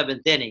 6th,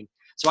 7th inning.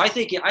 So I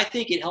think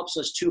it helps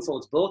us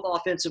twofolds, both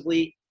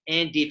offensively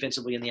and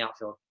defensively in the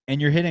outfield.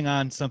 And you're hitting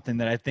on something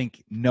that I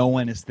think no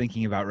one is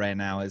thinking about right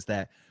now, is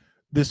that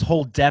this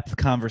whole depth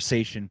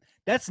conversation,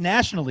 that's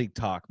National League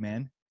talk,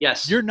 man.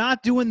 Yes. You're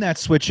not doing that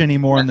switch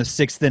anymore in the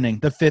 6th inning,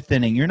 the 5th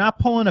inning. You're not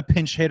pulling a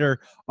pinch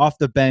hitter off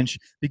the bench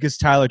because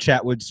Tyler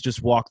Chatwood's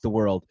just walked the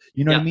world.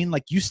 You know what I mean?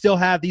 Like, you still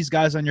have these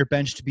guys on your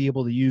bench to be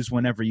able to use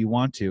whenever you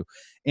want to.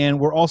 And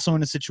we're also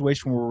in a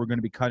situation where we're going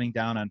to be cutting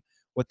down on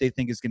what they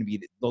think is going to be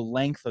the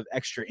length of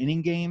extra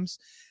inning games.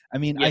 I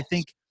mean, I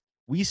think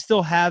we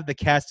still have the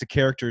cast of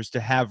characters to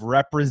have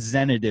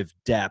representative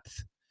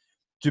depth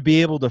to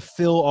be able to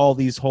fill all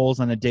these holes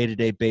on a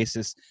day-to-day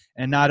basis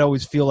and not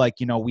always feel like,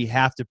 we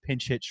have to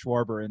pinch hit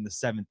Schwarber in the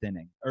 7th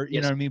inning or, you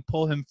know what I mean,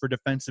 pull him for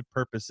defensive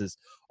purposes.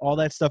 All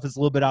that stuff is a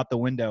little bit out the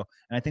window,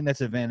 and I think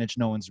that's an advantage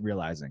no one's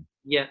realizing.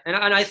 Yeah, and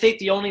I think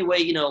the only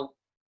way,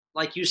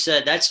 like you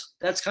said,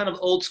 that's kind of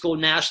old school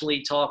National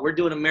League talk. We're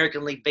doing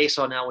American League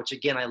Baseball now, which,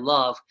 again, I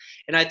love.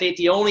 And I think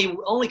the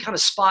only kind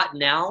of spot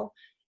now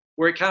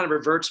where it kind of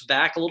reverts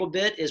back a little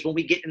bit is when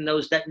we get in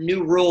that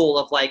new rule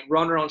of like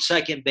runner on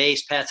second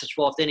base past the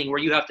 12th inning, where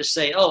you have to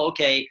say, oh,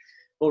 okay,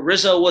 well,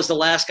 Rizzo was the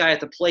last guy at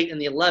the plate in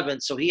the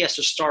 11th, so he has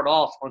to start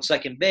off on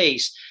second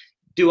base.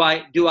 Do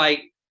I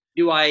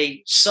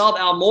sub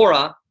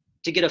Almora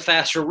to get a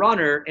faster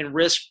runner and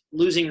risk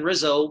losing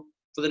Rizzo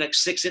for the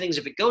next 6 innings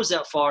if it goes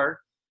that far?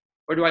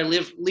 Or do I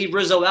leave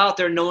Rizzo out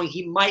there knowing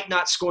he might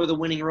not score the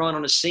winning run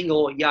on a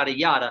single, yada,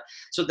 yada?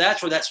 So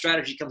that's where that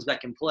strategy comes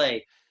back in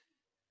play.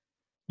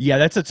 Yeah,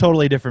 that's a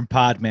totally different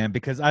pod, man,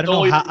 because I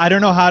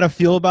don't know how to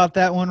feel about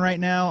that one right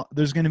now.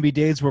 There's going to be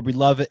days where we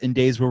love it and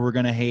days where we're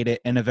going to hate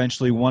it, and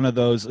eventually one of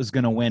those is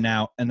going to win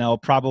out, and that'll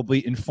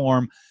probably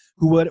inform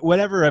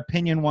whatever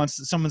opinion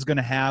someone's going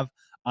to have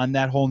on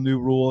that whole new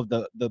rule of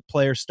the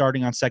player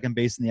starting on second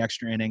base in the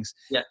extra innings.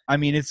 Yeah. I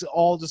mean, it's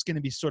all just going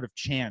to be sort of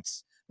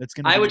chance. That's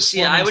going to be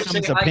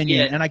someone's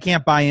opinion, and I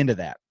can't buy into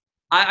that.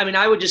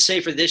 I would just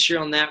say for this year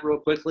on that real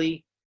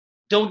quickly,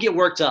 don't get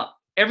worked up.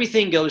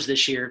 Everything goes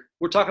this year.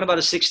 We're talking about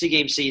a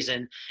 60-game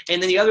season.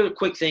 And then the other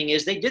quick thing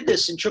is they did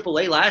this in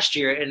AAA last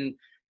year, and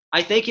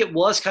I think it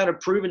was kind of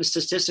proven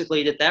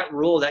statistically that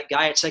rule, that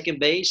guy at second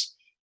base,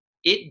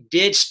 it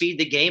did speed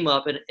the game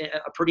up in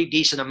a pretty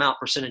decent amount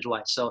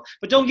percentage-wise. So,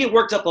 but don't get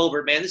worked up over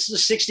it, man. This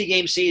is a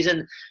 60-game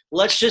season.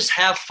 Let's just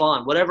have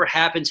fun. Whatever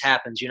happens,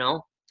 happens,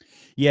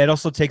 Yeah, it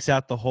also takes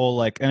out the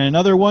whole and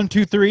another 1,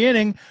 2, 3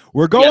 inning.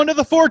 We're going to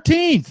the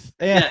 14th,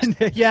 and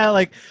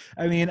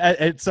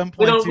at some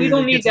point we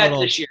don't need that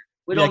this year.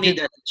 We don't need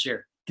that this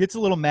year. Gets a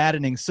little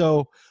maddening.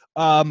 So,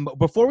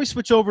 before we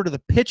switch over to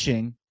the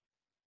pitching,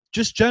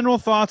 just general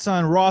thoughts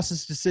on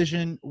Ross's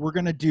decision. We're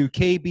gonna do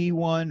KB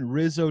 1,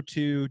 Rizzo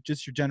 2.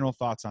 Just your general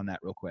thoughts on that,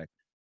 real quick.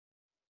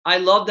 I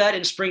love that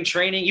in spring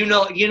training.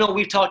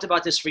 We've talked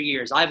about this for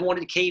years. I've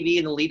wanted KB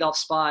in the leadoff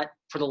spot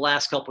for the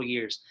last couple of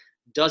years.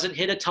 Doesn't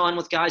hit a ton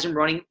with guys in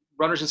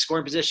runners in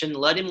scoring position.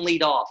 Let him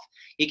lead off.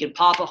 He can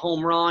pop a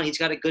home run. He's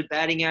got a good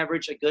batting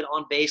average, a good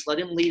on base. Let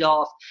him lead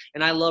off.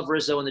 And I love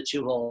Rizzo in the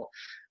 2-hole.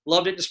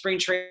 Loved it in spring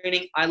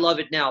training. I love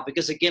it now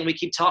because, again, we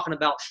keep talking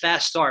about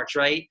fast starts,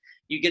 right?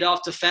 You get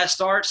off to fast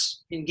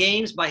starts in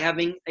games by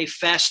having a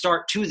fast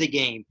start to the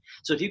game.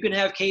 So if you can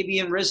have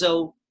KB and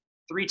Rizzo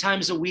 3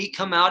 times a week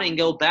come out and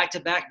go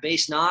back-to-back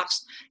base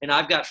knocks, and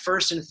I've got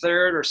first and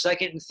third or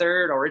second and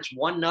third, or it's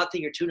 1-0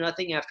 or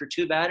 2-0 after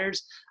 2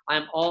 batters,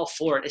 I'm all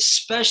for it,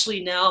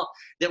 especially now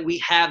that we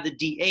have the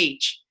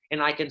DH,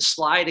 and I can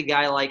slide a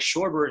guy like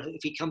Schwarber.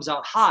 If he comes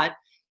out hot,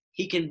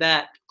 he can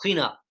bat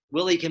cleanup.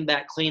 Willie can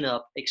bat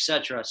cleanup,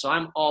 etc. So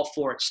I'm all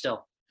for it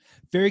still.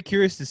 Very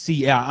curious to see.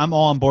 Yeah, I'm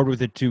all on board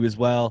with it too as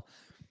well.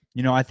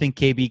 I think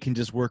KB can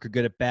just work a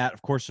good at bat.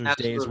 Of course, there's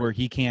days where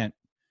he can't.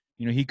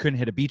 He couldn't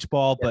hit a beach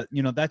ball, but,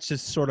 that's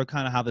just sort of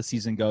kind of how the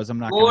season goes. I'm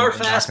not More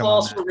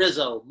fastballs for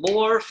Rizzo.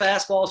 More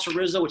fastballs for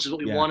Rizzo, which is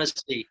what we want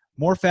to see.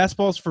 More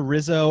fastballs for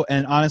Rizzo,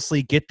 and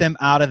honestly, get them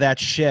out of that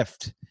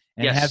shift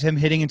and have him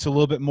hitting into a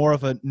little bit more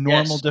of a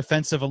normal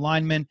defensive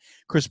alignment.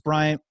 Chris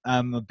Bryant,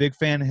 I'm a big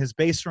fan of his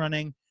base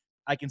running.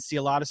 I can see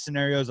a lot of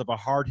scenarios of a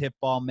hard hit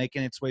ball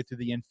making its way through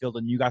the infield,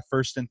 and you got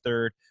first and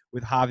third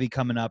with Javi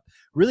coming up.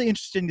 Really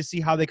interesting to see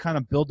how they kind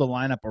of build the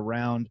lineup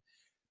around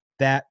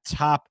that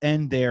top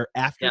end there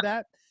after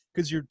that,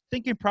 because you're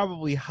thinking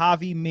probably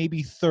Javi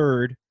maybe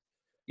third.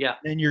 Yeah.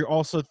 Then you're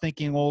also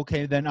thinking, well,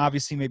 okay, then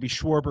obviously maybe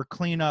Schwarber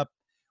cleanup,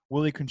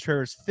 Willie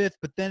Contreras fifth,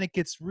 but then it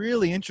gets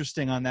really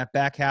interesting on that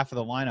back half of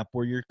the lineup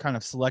where you're kind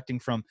of selecting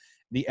from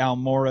the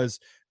Almoras,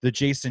 the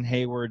Jason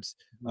Haywards,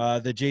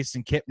 the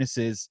Jason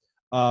Kipnises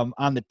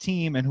on the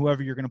team, and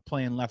whoever you're going to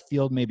play in left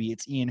field, maybe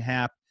it's Ian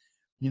Happ.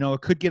 You know,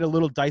 it could get a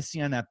little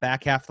dicey on that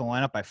back half of the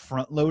lineup by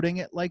front loading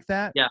it like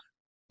that. Yeah.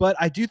 But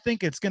I do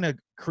think it's going to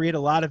create a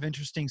lot of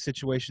interesting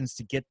situations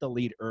to get the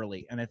lead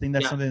early. And I think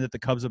that's something that the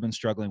Cubs have been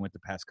struggling with the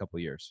past couple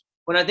of years.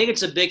 But I think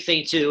it's a big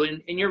thing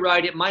too. And you're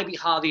right. It might be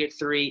Javi at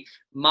 3.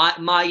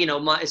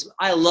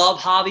 I love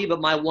Javi,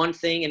 but my one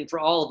thing, and for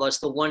all of us,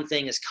 the one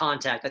thing is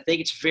contact. I think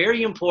it's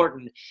very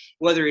important,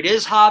 whether it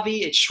is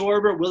Javi, it's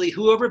Schwarber, Willie,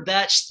 whoever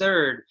bats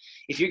third.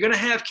 If you're going to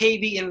have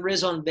KB and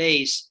Riz on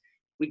base,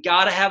 we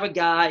got to have a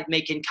guy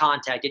making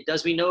contact. It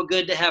does me no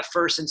good to have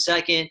first and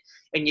second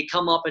and you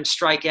come up and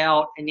strike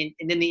out, and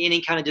then the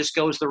inning kind of just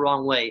goes the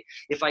wrong way.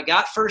 If I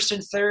got first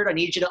and third, I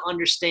need you to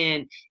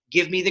understand,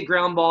 give me the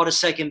ground ball to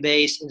second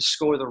base and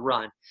score the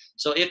run.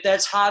 So if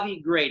that's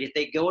Javi, great. If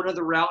they go to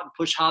the route and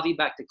push Javi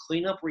back to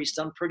cleanup where he's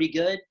done pretty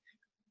good,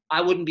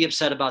 I wouldn't be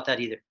upset about that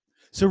either.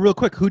 So real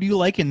quick, who do you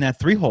like in that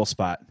 3-hole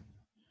spot?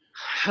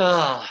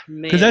 Oh,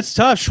 man. Because that's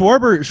tough.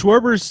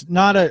 Schwarber's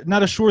not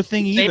a sure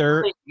thing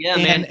either. Yeah,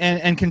 man.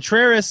 And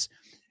Contreras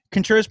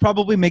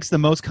probably makes the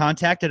most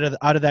contact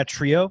out of that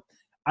trio.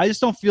 I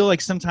just don't feel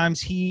like sometimes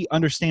he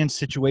understands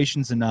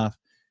situations enough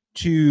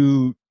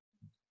to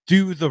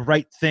do the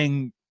right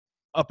thing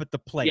up at the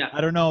plate. Yeah.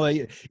 I don't know,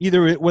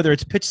 either whether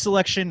it's pitch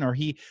selection or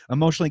he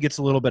emotionally gets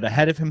a little bit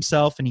ahead of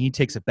himself and he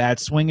takes a bad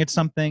swing at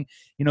something.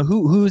 You know,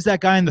 who's that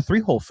guy in the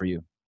 3-hole for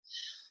you?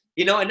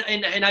 You know,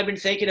 and I've been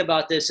thinking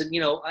about this, and, you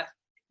know,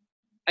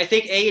 I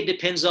think, it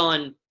depends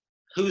on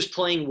who's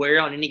playing where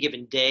on any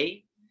given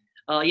day.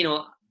 You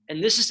know,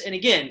 and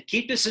again,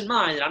 keep this in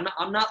mind, that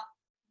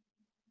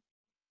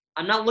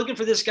I'm not looking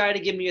for this guy to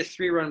give me a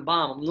 3-run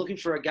bomb. I'm looking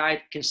for a guy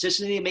to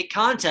consistently make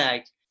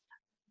contact.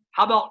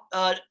 How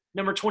about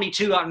number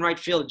 22 out in right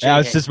field, Jay I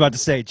was Hay? just about to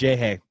say, Jay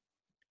Hay.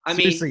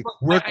 Seriously,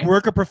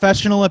 work a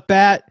professional at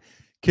bat,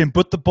 can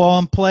put the ball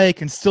in play,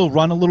 can still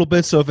run a little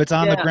bit. So if it's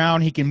on the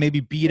ground, he can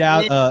maybe beat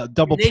out a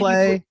double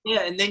play.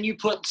 And then you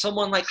put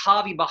someone like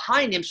Javi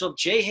behind him. So if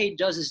Jay Hay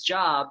does his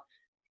job,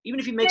 even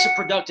if he makes a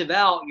productive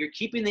out, you're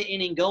keeping the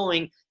inning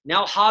going.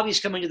 Now Javi's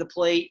coming to the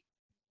plate.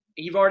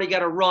 You've already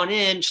got a run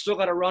in, still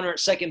got a runner at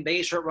second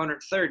base or a runner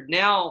at third.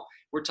 Now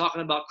we're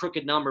talking about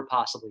crooked number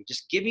possibly.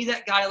 Just give me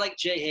that guy like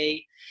Jay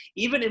Hay.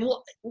 He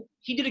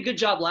did a good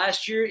job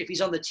last year if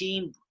he's on the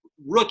team,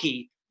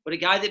 rookie, but a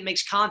guy that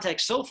makes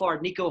contact so far,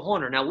 Nico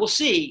Horner. Now we'll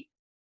see.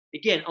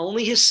 Again,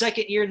 only his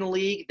second year in the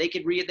league. They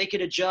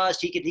could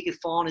adjust. He could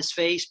fall on his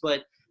face,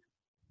 but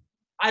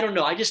I don't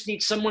know. I just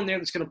need someone there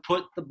that's going to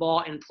put the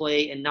ball in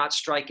play and not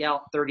strike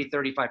out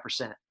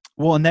 30-35%.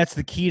 Well, and that's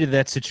the key to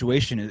that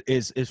situation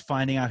is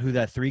finding out who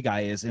that 3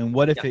 guy is. And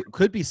what if it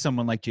could be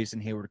someone like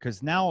Jason Hayward?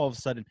 Because now all of a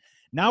sudden,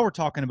 now we're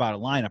talking about a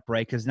lineup,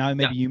 right? Because now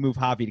maybe you move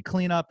Javi to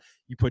cleanup,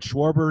 you put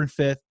Schwarber in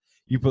 5th,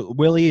 you put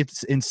Willie in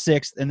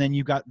 6th, and then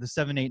you got the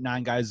 7, 8,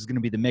 9 guys is going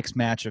to be the mixed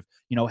match of,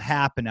 you know,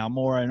 Happ and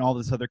Almora and all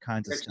this other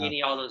kinds of stuff.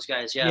 All those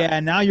guys, yeah. Yeah,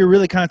 and now you're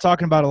really kind of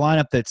talking about a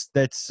lineup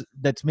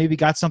that's maybe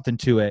got something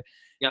to it.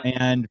 Yep.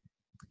 And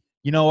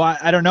you know,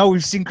 I don't know.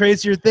 We've seen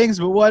crazier things,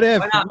 but what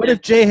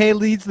if Jay Hay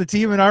leads the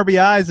team in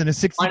RBIs in a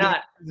 60 game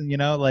season? You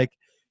know, like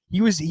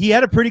he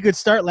had a pretty good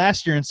start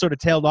last year and sort of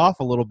tailed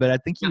off a little bit. I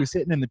think he was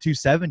hitting in the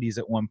 270s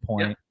at one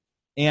point,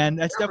 and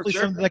that's definitely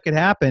something that could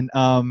happen.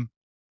 And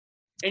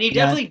he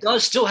definitely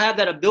does still have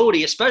that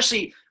ability,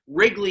 especially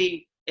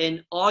Wrigley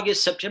in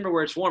August, September,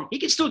 where it's warm. He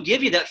can still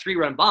give you that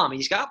 3-run bomb.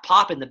 He's got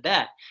pop in the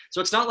bat,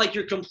 so it's not like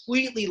you're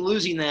completely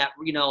losing that.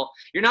 You know,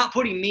 you're not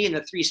putting me in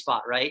the 3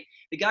 spot, right?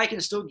 The guy can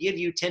still give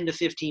you 10 to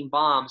 15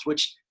 bombs,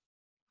 which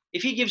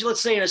if he gives you,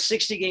 let's say in a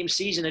 60-game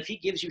season, if he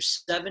gives you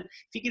 7,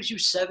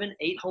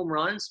 8 home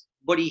runs,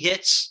 but he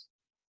hits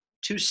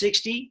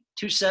 260,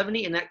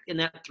 270 in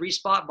that 3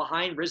 spot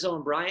behind Rizzo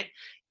and Bryant,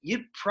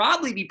 you'd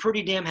probably be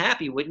pretty damn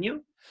happy, wouldn't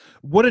you?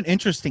 What an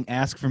interesting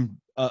ask from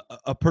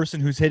a person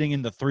who's hitting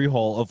in the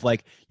 3-hole of,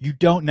 like, you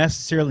don't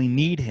necessarily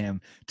need him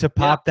to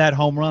pop that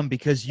home run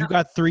because you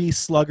got 3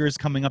 sluggers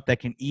coming up that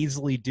can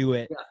easily do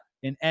it.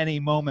 In any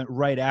moment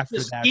right after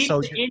that.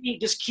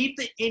 Just keep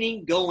the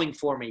inning going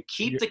for me.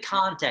 Keep the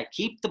contact.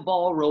 Keep the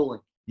ball rolling.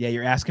 Yeah,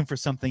 you're asking for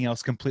something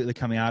else completely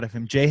coming out of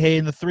him. Jay Hay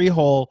in the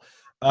 3-hole.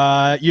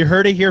 You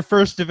heard it here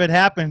first if it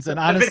happens. And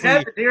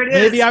honestly,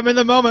 maybe I'm in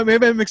the moment.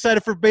 Maybe I'm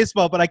excited for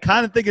baseball, but I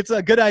kind of think it's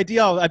a good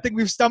idea. I think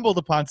we've stumbled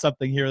upon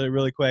something here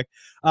really quick.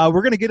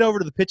 We're going to get over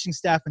to the pitching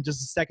staff in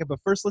just a second, but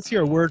first let's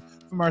hear a word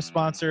from our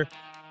sponsor,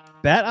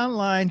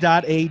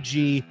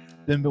 BetOnline.ag.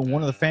 Been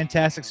one of the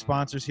fantastic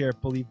sponsors here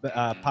at Believe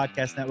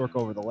Podcast Network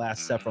over the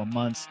last several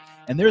months.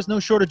 And there's no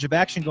shortage of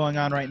action going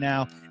on right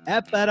now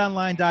at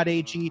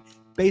betonline.ag.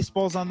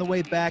 Baseball's on the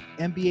way back.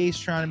 NBA's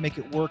trying to make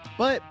it work.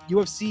 But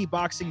UFC,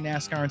 boxing,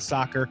 NASCAR, and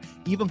soccer,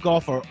 even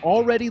golf are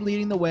already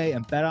leading the way,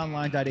 and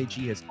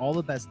BetOnline.ag has all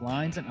the best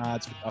lines and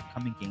odds for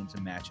upcoming games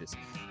and matches.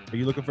 Are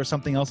you looking for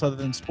something else other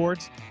than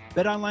sports?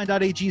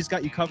 BetOnline.ag has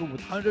got you covered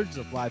with hundreds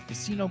of live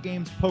casino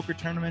games, poker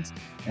tournaments,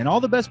 and all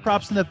the best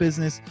props in the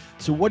business.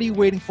 So what are you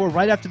waiting for?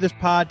 Right after this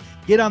pod,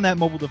 get on that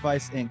mobile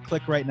device and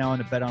click right now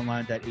into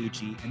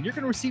BetOnline.ag, and you're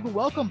going to receive a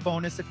welcome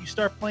bonus if you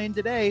start playing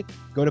today.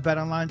 Go to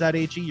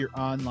BetOnline.ag, your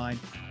online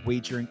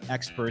wagering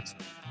experts.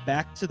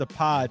 Back to the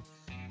pod.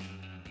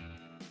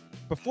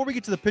 Before we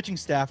get to the pitching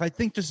staff, I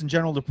think just in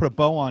general to put a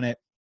bow on it,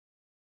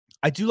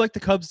 I do like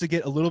the Cubs to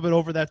get a little bit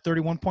over that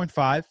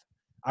 31.5.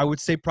 I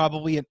would say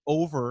probably an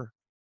over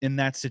in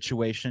that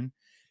situation.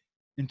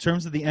 In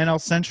terms of the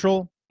NL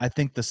Central, I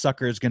think the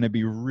sucker is going to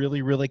be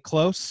really, really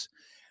close.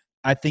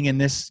 I think in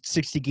this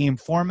 60-game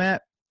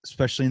format,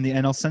 especially in the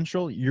NL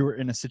Central, you're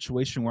in a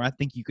situation where I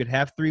think you could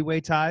have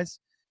three-way ties.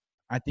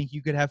 I think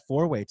you could have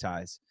four-way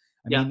ties.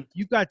 I mean,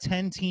 you've got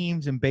 10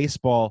 teams in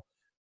baseball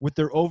with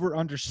their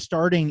over-under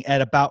starting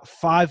at about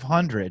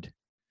 500.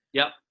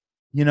 Yep.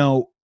 You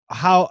know,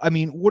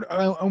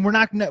 we're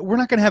not going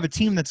to have a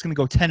team that's going to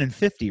go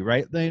 10-50,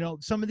 right? You know,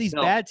 some of these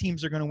bad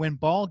teams are going to win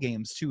ball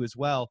games too as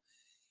well.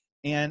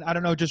 And I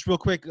don't know, just real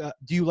quick,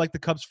 do you like the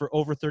Cubs for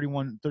over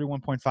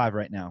 31.5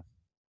 right now?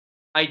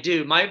 I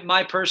do.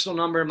 My personal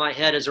number in my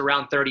head is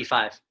around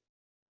 35.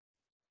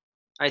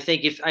 I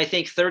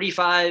think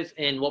 35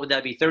 and what would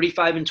that be?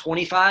 35 and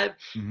 25.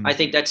 Mm-hmm. I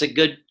think that's a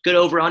good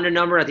over under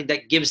number. I think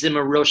that gives them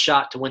a real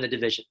shot to win the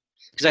division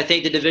because I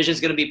think the division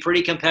is going to be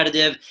pretty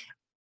competitive.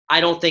 I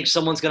don't think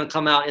someone's going to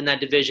come out in that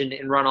division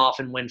and run off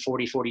and win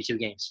 40, 42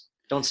 games.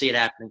 Don't see it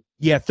happening.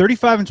 Yeah,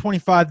 35 and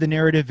 25, the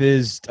narrative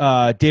is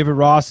David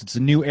Ross. It's a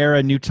new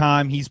era, new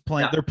time. He's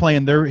playing. Yeah. They're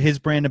playing his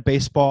brand of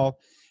baseball.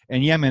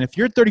 And, yeah, man, if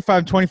you're 35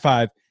 and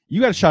 25, you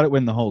got a shot at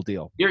winning the whole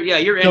deal. You're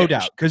in no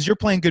doubt because you're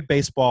playing good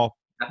baseball.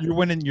 You're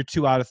winning your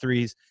 2 out of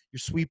 3s. You're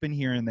sweeping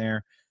here and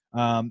there.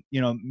 You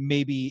know,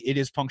 maybe it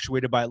is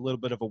punctuated by a little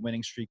bit of a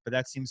winning streak, but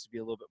that seems to be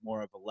a little bit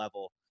more of a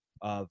level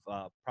of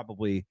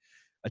probably –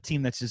 a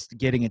team that's just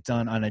getting it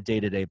done on a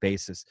day-to-day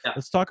basis. Yeah.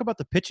 Let's talk about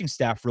the pitching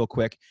staff real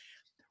quick.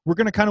 We're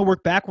going to kind of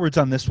work backwards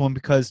on this one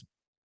because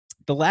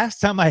the last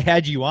time I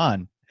had you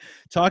on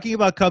talking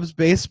about Cubs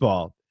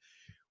baseball,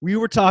 we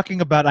were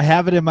talking about, I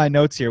have it in my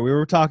notes here, we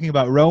were talking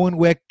about Rowan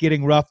Wick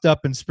getting roughed up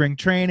in spring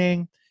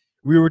training.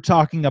 We were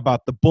talking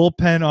about the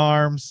bullpen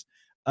arms,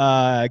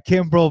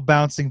 Kimbrel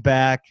bouncing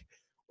back,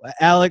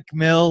 Alec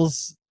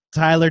Mills,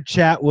 Tyler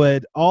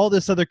Chatwood, all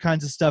this other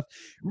kinds of stuff.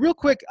 Real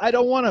quick, I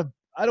don't want to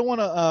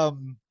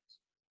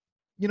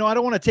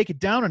take it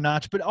down a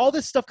notch, but all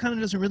this stuff kind of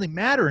doesn't really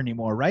matter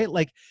anymore, right?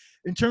 Like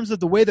in terms of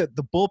the way that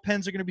the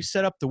bullpens are going to be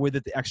set up, the way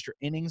that the extra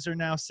innings are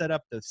now set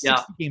up, the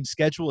 60-game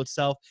schedule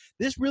itself,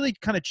 this really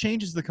kind of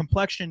changes the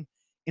complexion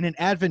in an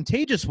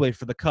advantageous way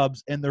for the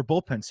Cubs and their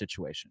bullpen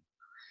situation.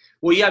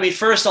 Well, yeah, I mean,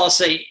 first I'll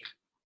say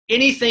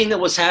anything that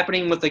was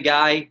happening with the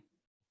guy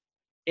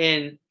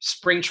in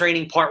spring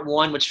training part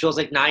 1, which feels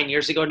like 9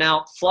 years ago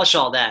now, flush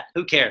all that.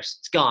 Who cares?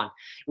 It's gone.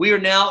 We are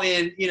now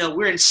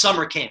we're in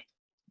summer camp.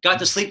 Got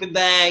the sleeping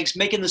bags,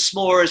 making the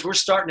s'mores. We're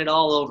starting it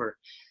all over.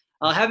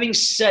 Having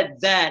said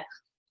that,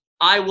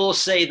 I will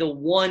say the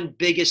one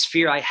biggest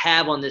fear I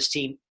have on this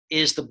team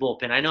is the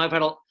bullpen. I know I've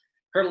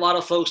heard a lot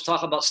of folks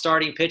talk about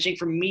starting pitching.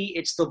 For me,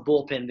 it's the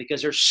bullpen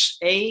because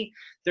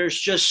there's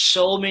just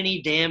so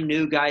many damn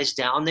new guys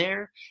down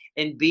there.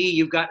 And B,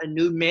 you've got a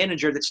new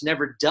manager that's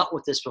never dealt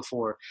with this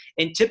before.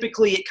 And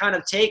typically it kind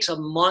of takes a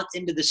month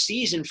into the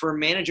season for a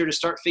manager to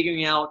start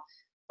figuring out,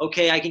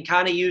 okay, I can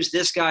kind of use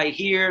this guy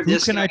here. Who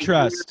can I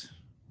trust? Here.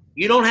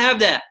 You don't have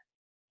that.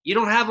 You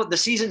don't have the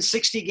season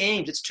 60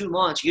 games. It's 2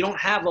 months. You don't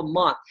have a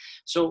month.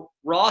 So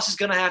Ross is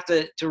going to have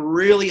to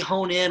really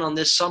hone in on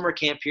this summer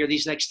camp here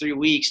these next 3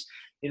 weeks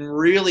and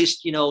really,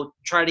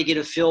 try to get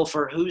a feel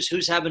for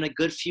who's having a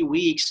good few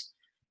weeks.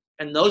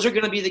 And those are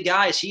going to be the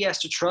guys he has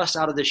to trust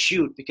out of the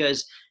chute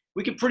because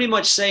we could pretty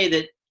much say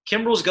that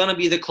Kimbrel's going to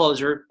be the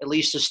closer, at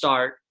least to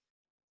start.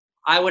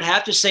 I would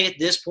have to say at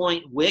this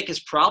point, Wick is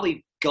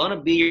probably going to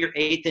be your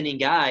 8th inning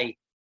guy.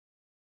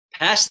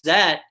 Past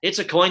that, it's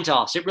a coin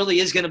toss. It really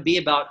is going to be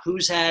about who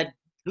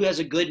has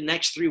a good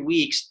next 3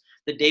 weeks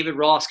that David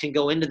Ross can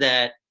go into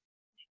that.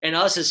 And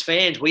us as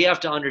fans, we have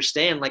to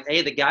understand, like,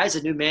 hey, the guy's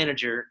a new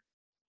manager.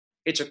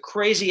 It's a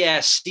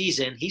crazy-ass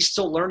season. He's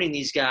still learning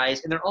these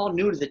guys, and they're all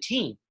new to the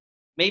team.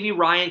 Maybe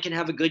Ryan can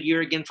have a good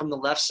year again from the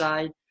left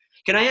side.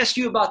 Can I ask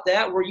you about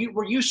that? Were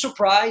you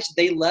surprised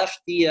they left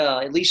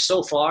at least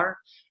so far,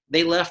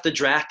 they left the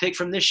draft pick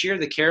from this year,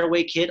 the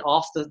Caraway kid,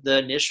 off the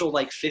initial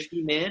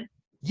 50-man?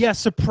 Yeah,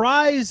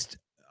 surprised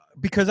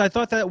because I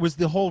thought that was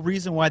the whole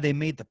reason why they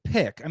made the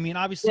pick. I mean,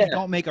 obviously you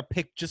don't make a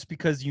pick just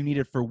because you need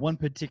it for one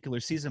particular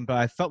season, but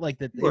I felt like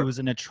that it was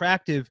an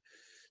attractive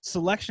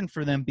selection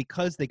for them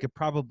because they could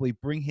probably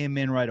bring him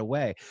in right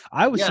away.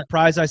 I was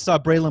surprised I saw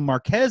Braylon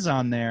Marquez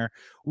on there,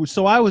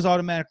 so I was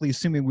automatically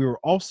assuming we were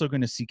also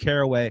going to see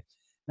Caraway.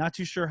 Not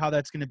too sure how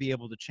that's going to be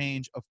able to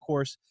change. Of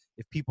course,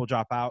 if people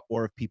drop out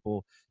or if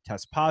people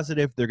test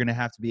positive, they're going to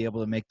have to be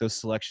able to make those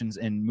selections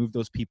and move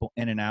those people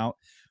in and out.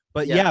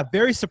 But yeah,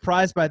 very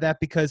surprised by that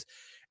because,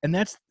 and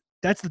that's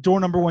the door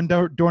number one,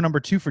 door number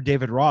two for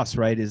David Ross,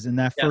 right? Is in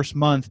that first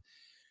month,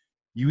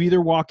 you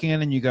either walk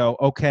in and you go,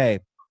 okay,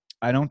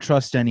 I don't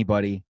trust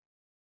anybody.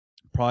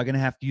 Probably going to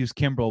have to use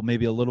Kimbrel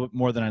maybe a little bit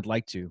more than I'd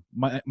like to.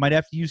 Might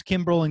have to use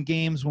Kimbrel in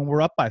games when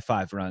we're up by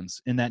 5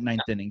 runs in that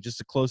ninth inning just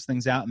to close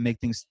things out and make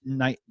things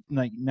nice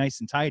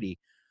and tidy.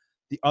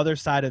 The other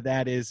side of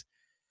that is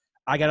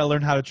I got to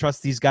learn how to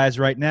trust these guys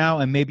right now,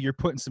 and maybe you're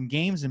putting some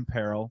games in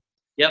peril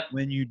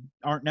when you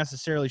aren't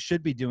necessarily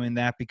should be doing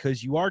that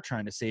because you are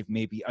trying to save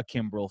maybe a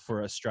Kimbrel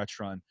for a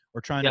stretch run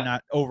or trying to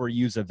not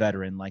overuse a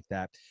veteran like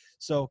that.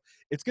 So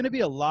it's going to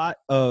be a lot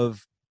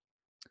of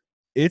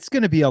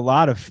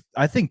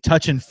I think,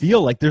 touch and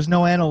feel. Like there's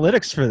no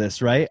analytics for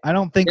this, right? I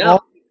don't think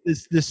all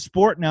this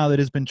sport now that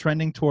has been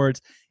trending towards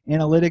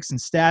analytics and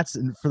stats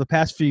and for the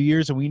past few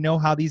years, and we know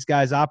how these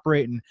guys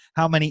operate and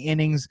how many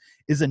innings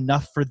is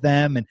enough for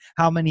them and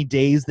how many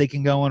days they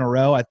can go in a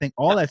row. I think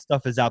all that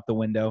stuff is out the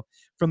window.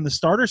 From the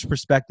starter's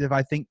perspective,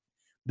 I think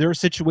there are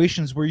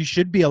situations where you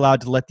should be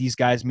allowed to let these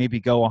guys maybe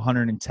go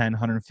 110,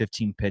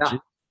 115 pitches.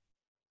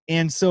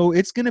 And so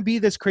it's going to be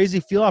this crazy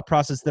feel-out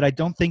process that I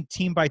don't think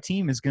team by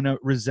team is going to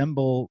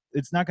resemble.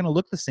 It's not going to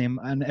look the same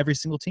on every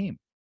single team.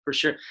 For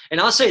sure. And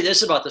I'll say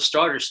this about the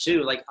starters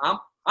too. Like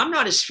I'm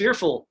not as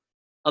fearful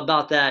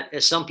about that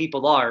as some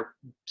people are,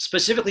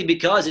 specifically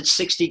because it's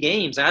 60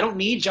 games. I don't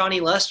need Johnny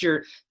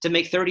Lester to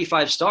make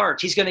 35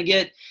 starts. He's going to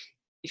get,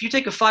 if you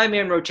take a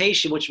 5-man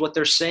rotation, which is what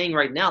they're saying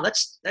right now,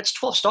 that's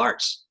 12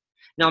 starts.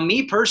 Now,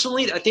 me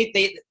personally, I think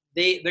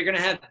they're going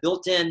to have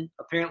built-in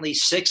apparently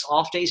 6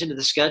 off days into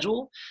the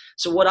schedule.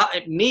 So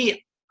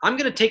I'm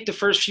going to take the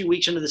first few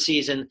weeks into the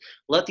season,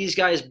 let these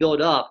guys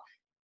build up.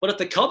 But if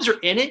the Cubs are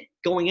in it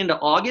going into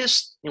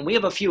August and we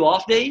have a few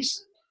off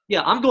days,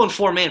 I'm going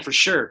 4-man for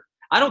sure.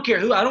 I don't care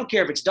who. I don't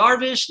care if it's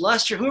Darvish,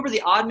 Lester, whoever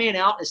the odd man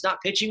out is not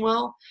pitching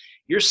well.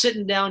 You're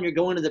sitting down, you're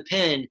going to the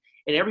pen,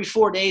 and every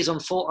 4 days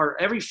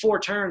every 4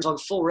 turns on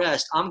full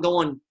rest, I'm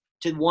going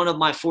to one of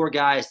my 4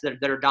 guys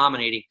that are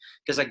dominating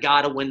because I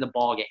got to win the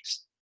ball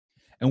games.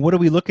 And what are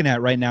we looking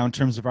at right now in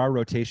terms of our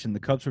rotation? The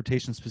Cubs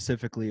rotation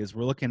specifically is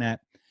we're looking at,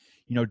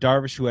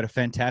 Darvish, who had a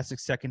fantastic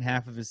second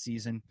half of his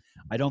season.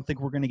 I don't think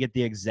we're going to get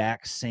the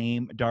exact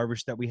same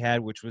Darvish that we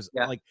had, which was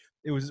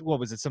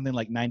something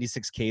like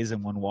 96 Ks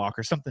and 1 walk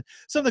or something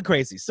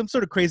crazy, some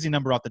sort of crazy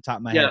number off the top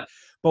of my head.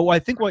 But I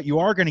think what you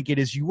are going to get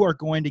is you are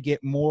going to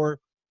get more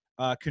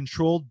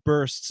controlled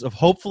bursts of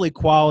hopefully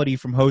quality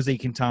from Jose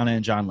Quintana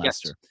and John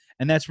Lester. Yes.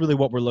 And that's really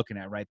what we're looking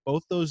at, right?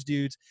 Both those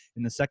dudes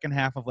in the second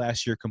half of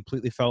last year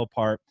completely fell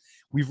apart.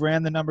 We've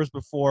ran the numbers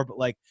before, but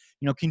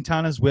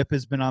Quintana's whip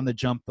has been on the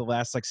jump the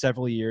last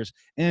several years.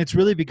 And it's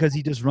really because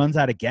he just runs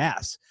out of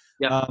gas.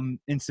 Yep.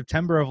 In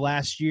September of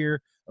last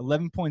year,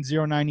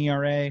 11.09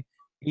 ERA,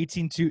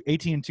 18 and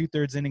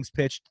 2/3 innings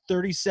pitched,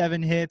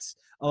 37 hits,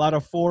 allowed a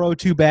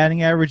 4.02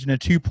 batting average and a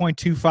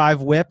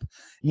 2.25 whip.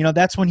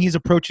 That's when he's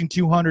approaching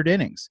 200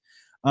 innings.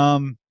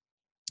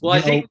 Well,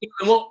 I think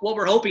what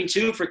we're hoping,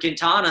 too, for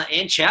Quintana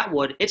and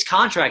Chatwood, it's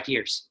contract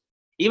years.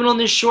 Even on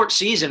this short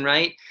season,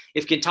 right?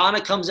 If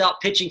Quintana comes out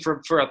pitching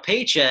for a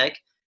paycheck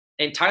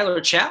and Tyler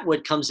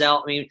Chatwood comes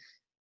out,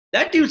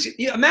 that dude's –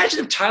 imagine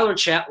if Tyler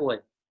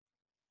Chatwood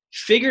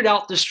figured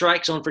out the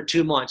strike zone for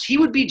 2 months. He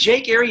would be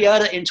Jake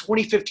Arrieta in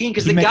 2015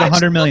 because the guy's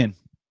 $100 million.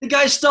 The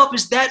guy's stuff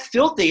is that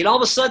filthy. And all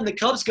of a sudden the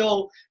Cubs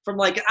go from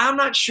I'm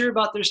not sure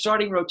about their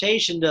starting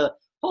rotation to,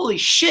 holy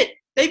shit,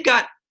 they've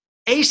got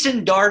Ace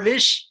and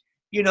Darvish –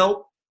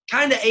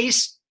 kind of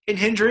Ace and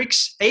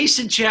Hendricks, Ace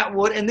and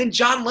Chatwood, and then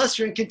John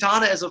Lester and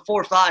Quintana as a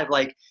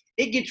 4-5.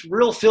 It gets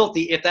real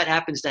filthy if that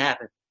happens to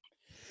happen.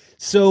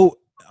 So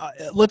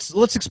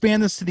let's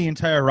expand this to the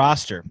entire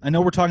roster. I know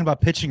we're talking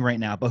about pitching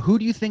right now, but who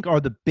do you think are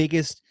the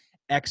biggest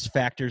X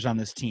factors on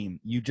this team?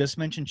 You just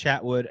mentioned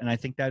Chatwood, and I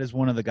think that is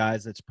one of the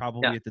guys that's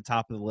probably at the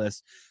top of the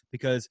list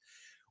because,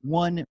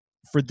 one,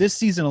 for this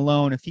season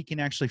alone, if he can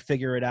actually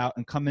figure it out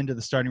and come into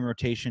the starting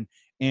rotation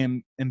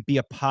and be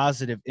a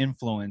positive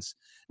influence,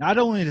 not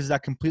only does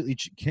that completely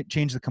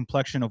change the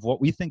complexion of what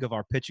we think of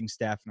our pitching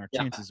staff and our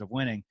chances of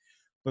winning,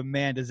 but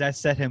man, does that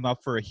set him up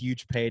for a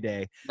huge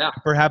payday. Yeah.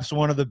 Perhaps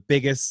one of the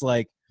biggest,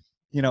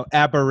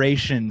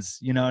 aberrations,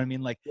 you know what I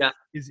mean?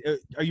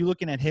 Are you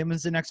looking at him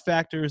as the X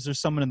factor? Is there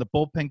someone in the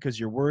bullpen because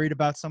you're worried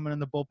about someone in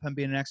the bullpen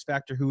being an X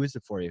factor? Who is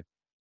it for you?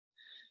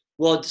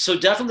 Well, so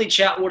definitely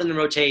Chatwood in the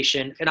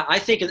rotation. And I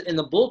think in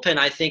the bullpen,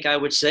 I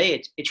would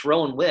say it's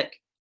Rowan Wick.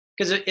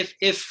 Because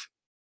if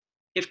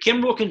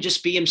Kimbrel can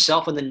just be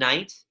himself in the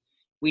 9th,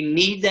 we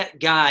need that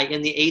guy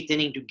in the 8th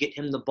inning to get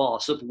him the ball.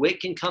 So if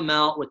Wick can come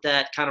out with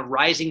that kind of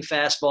rising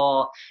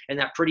fastball and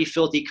that pretty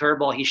filthy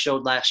curveball he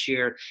showed last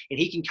year, and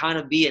he can kind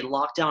of be a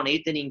lockdown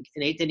 8th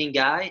inning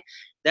guy,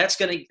 that's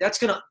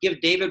gonna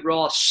give David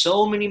Ross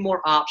so many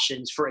more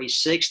options for a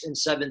 6th and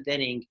 7th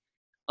inning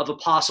of a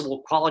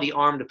possible quality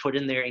arm to put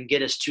in there and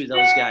get us to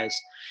those guys.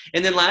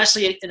 And then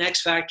lastly, an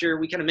X factor,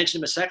 we kind of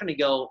mentioned him a second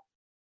ago,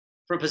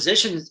 from a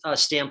position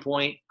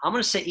standpoint, I'm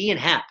going to say Ian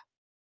Happ.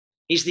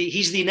 He's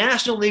the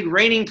National League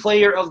reigning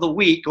player of the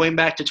week going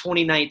back to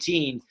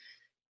 2019.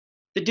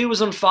 The dude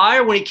was on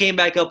fire when he came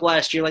back up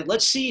last year. Like,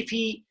 let's see if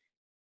he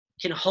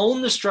can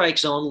hone the strike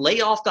zone,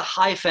 lay off the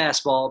high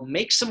fastball,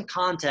 make some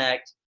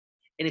contact,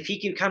 and if he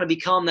can kind of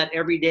become that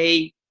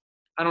everyday,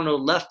 I don't know,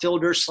 left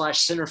fielder /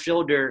 center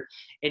fielder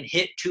and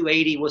hit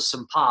 280 with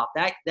some pop,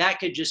 that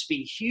could just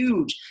be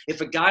huge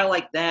if a guy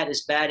like that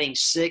is batting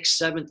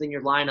 6th, 7th in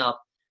your lineup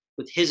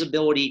with his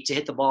ability to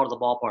hit the ball to the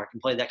ballpark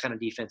and play that kind of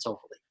defense,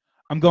 hopefully.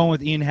 I'm going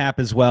with Ian Happ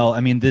as well.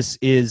 I mean, this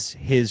is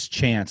his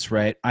chance,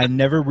 right? I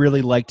never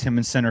really liked him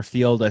in center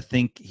field. I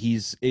think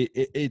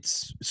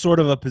it's sort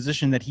of a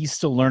position that he's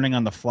still learning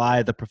on the fly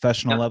at the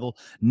professional level.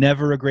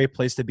 Never a great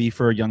place to be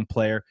for a young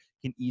player.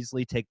 Can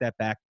easily take that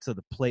back to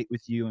the plate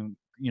with you and,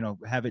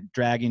 have it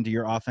drag into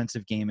your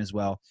offensive game as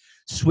well.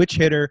 Switch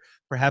hitter,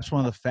 perhaps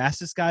one of the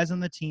fastest guys on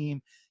the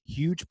team,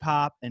 huge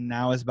pop, and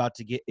now is about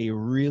to get a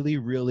really,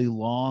 really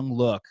long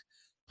look.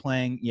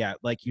 Playing,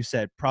 like you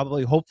said,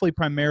 hopefully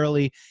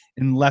primarily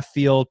in left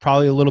field,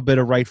 probably a little bit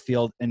of right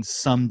field, and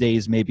some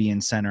days maybe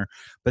in center.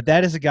 But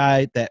that is a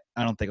guy that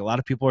I don't think a lot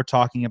of people are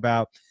talking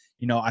about.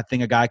 I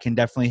think a guy can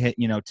definitely hit,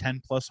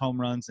 10-plus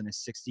home runs in a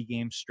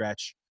 60-game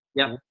stretch.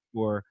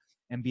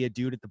 And be a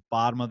dude at the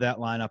bottom of that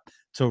lineup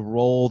to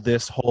roll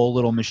this whole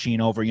little machine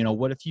over.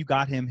 What if you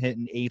got him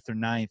hitting 8th or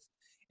 9th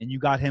and you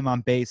got him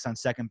on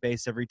second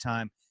base every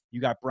time? You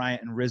got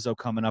Bryant and Rizzo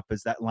coming up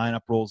as that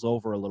lineup rolls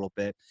over a little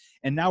bit.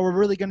 And now we're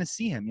really going to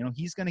see him.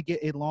 He's going to get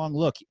a long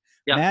look.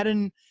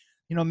 Madden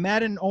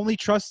only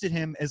trusted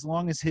him as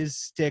long as his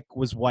stick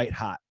was white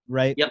hot,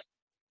 right?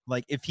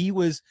 Like if he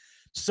was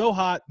so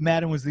hot,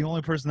 Madden was the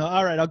only person that,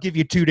 all right, I'll give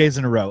you 2 days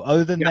in a row.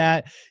 Other than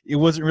that, it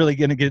wasn't really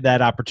going to get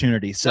that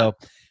opportunity. So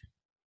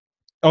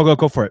go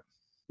for it.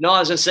 No, I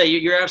was going to say,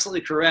 you're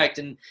absolutely correct.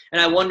 And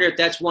I wonder if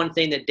that's one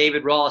thing that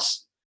David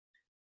Ross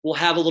will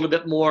have a little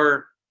bit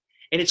more.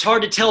 And it's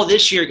hard to tell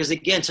this year because,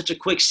 again, such a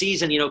quick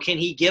season. Can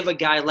he give a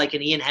guy like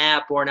an Ian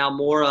Happ or an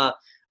Almora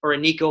or a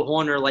Nico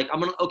Horner, like,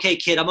 okay,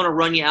 kid, I'm going to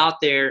run you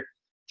out there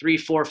 3,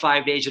 4,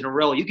 5 days in a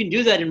row. You can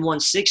do that in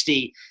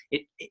 160.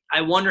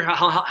 I wonder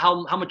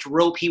how much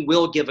rope he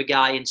will give a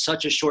guy in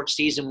such a short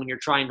season when you're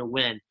trying to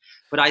win.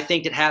 But I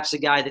think that Happ's a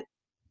guy that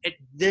at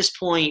this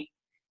point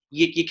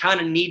you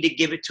kind of need to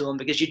give it to him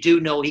because you do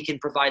know he can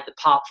provide the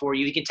pop for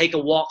you. He can take a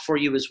walk for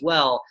you as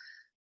well.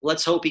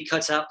 Let's hope he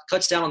cuts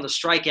down on the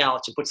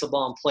strikeouts and puts the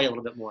ball in play a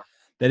little bit more.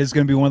 That is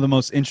going to be one of the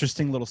most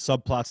interesting little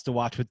subplots to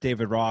watch with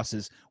David Ross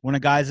is when a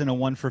guy's in a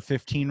 1 for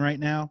 15 right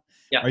now,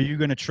 are you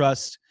going to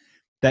trust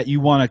that you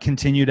want to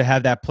continue to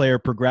have that player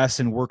progress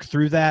and work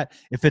through that?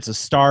 If it's a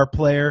star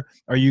player,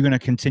 are you going to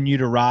continue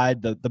to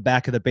ride the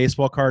back of the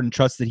baseball card and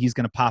trust that he's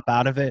going to pop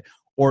out of it?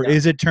 Or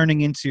is it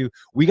turning into,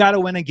 we got to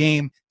win a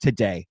game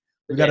today.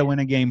 We got to win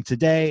a game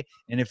today.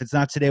 And if it's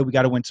not today, we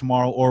got to win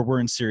tomorrow or we're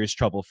in serious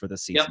trouble for the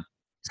season.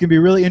 It's going to be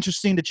really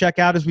interesting to check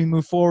out as we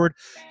move forward.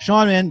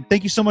 Sean, man,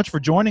 thank you so much for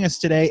joining us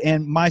today.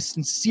 And my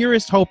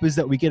sincerest hope is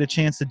that we get a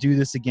chance to do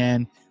this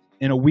again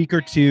in a week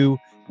or two,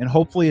 and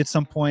hopefully at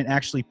some point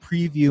actually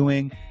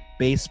previewing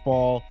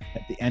baseball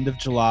at the end of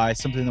July,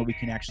 something that we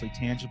can actually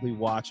tangibly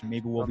watch, and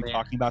maybe we'll be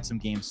talking about some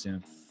games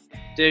soon.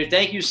 Dude,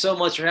 thank you so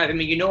much for having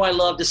me. I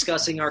love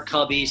discussing our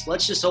Cubbies.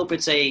 Let's just hope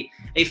it's a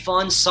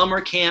fun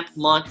summer camp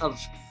month of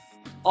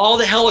all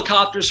the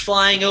helicopters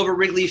flying over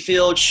Wrigley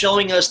Field,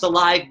 showing us the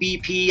live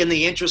BP and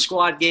the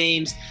intra-squad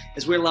games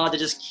as we're allowed to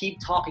just keep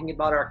talking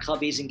about our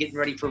Cubbies and getting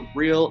ready for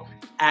real,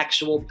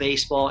 actual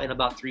baseball in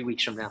about 3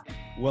 weeks from now.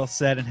 Well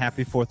said, and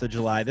happy 4th of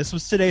July. This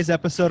was today's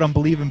episode on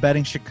Believe in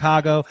Betting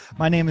Chicago.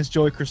 My name is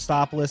Joey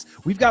Christopoulos.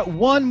 We've got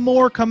one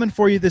more coming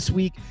for you this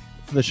week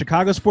for the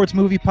Chicago Sports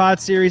Movie Pod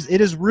series.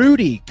 It is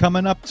Rudy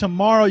coming up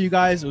tomorrow, you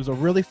guys. It was a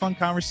really fun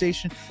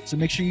conversation, so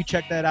make sure you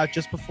check that out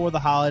just before the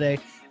holiday.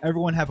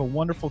 Everyone have a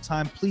wonderful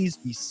time. Please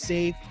be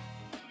safe,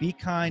 be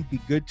kind, be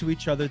good to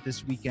each other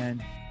this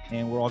weekend,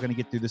 and we're all going to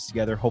get through this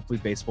together. Hopefully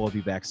baseball will be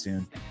back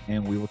soon,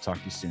 and we will talk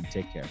to you soon.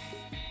 Take care.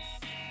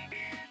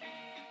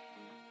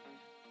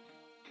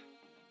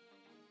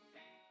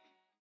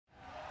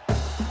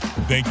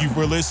 Thank you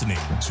for listening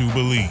to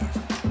Believe.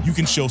 You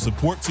can show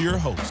support to your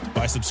host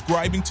by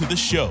subscribing to the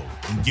show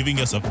and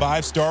giving us a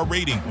 5-star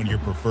rating on your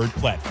preferred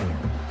platform.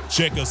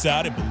 Check us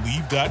out at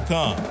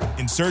Believe.com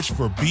and search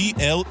for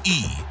BLEAV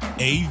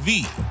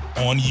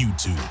on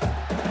YouTube.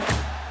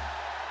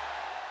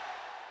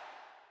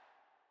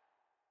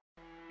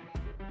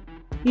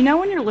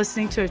 When you're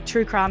listening to a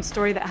true crime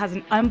story that has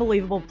an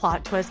unbelievable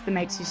plot twist that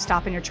makes you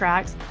stop in your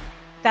tracks?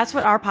 That's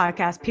what our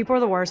podcast, People Are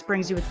the Worst,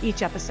 brings you with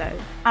each episode.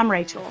 I'm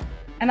Rachel.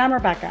 And I'm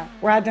Rebecca.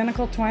 We're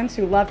identical twins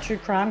who love true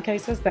crime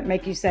cases that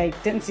make you say,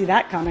 didn't see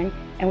that coming,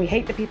 and we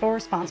hate the people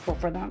responsible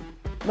for them.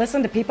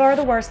 Listen to People Are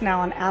the Worst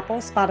now on Apple,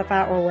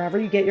 Spotify, or wherever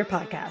you get your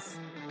podcasts.